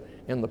direct you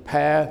in the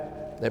path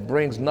that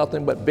brings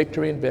nothing but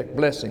victory and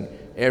blessing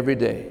every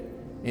day.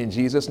 In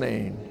Jesus'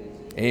 name,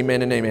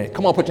 amen and amen.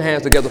 Come on, put your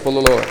hands together for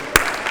the Lord.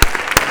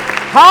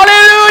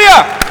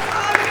 Hallelujah!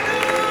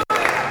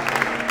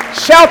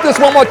 Shout this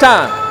one more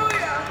time.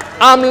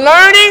 I'm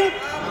learning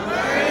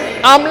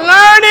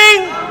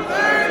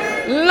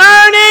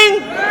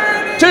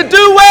to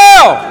do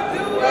well.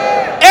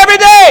 Every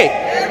day.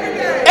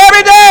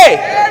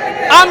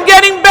 I'm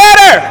getting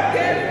better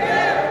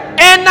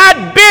and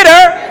not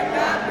bitter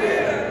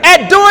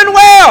at doing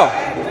well.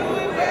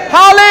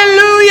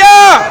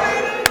 Hallelujah.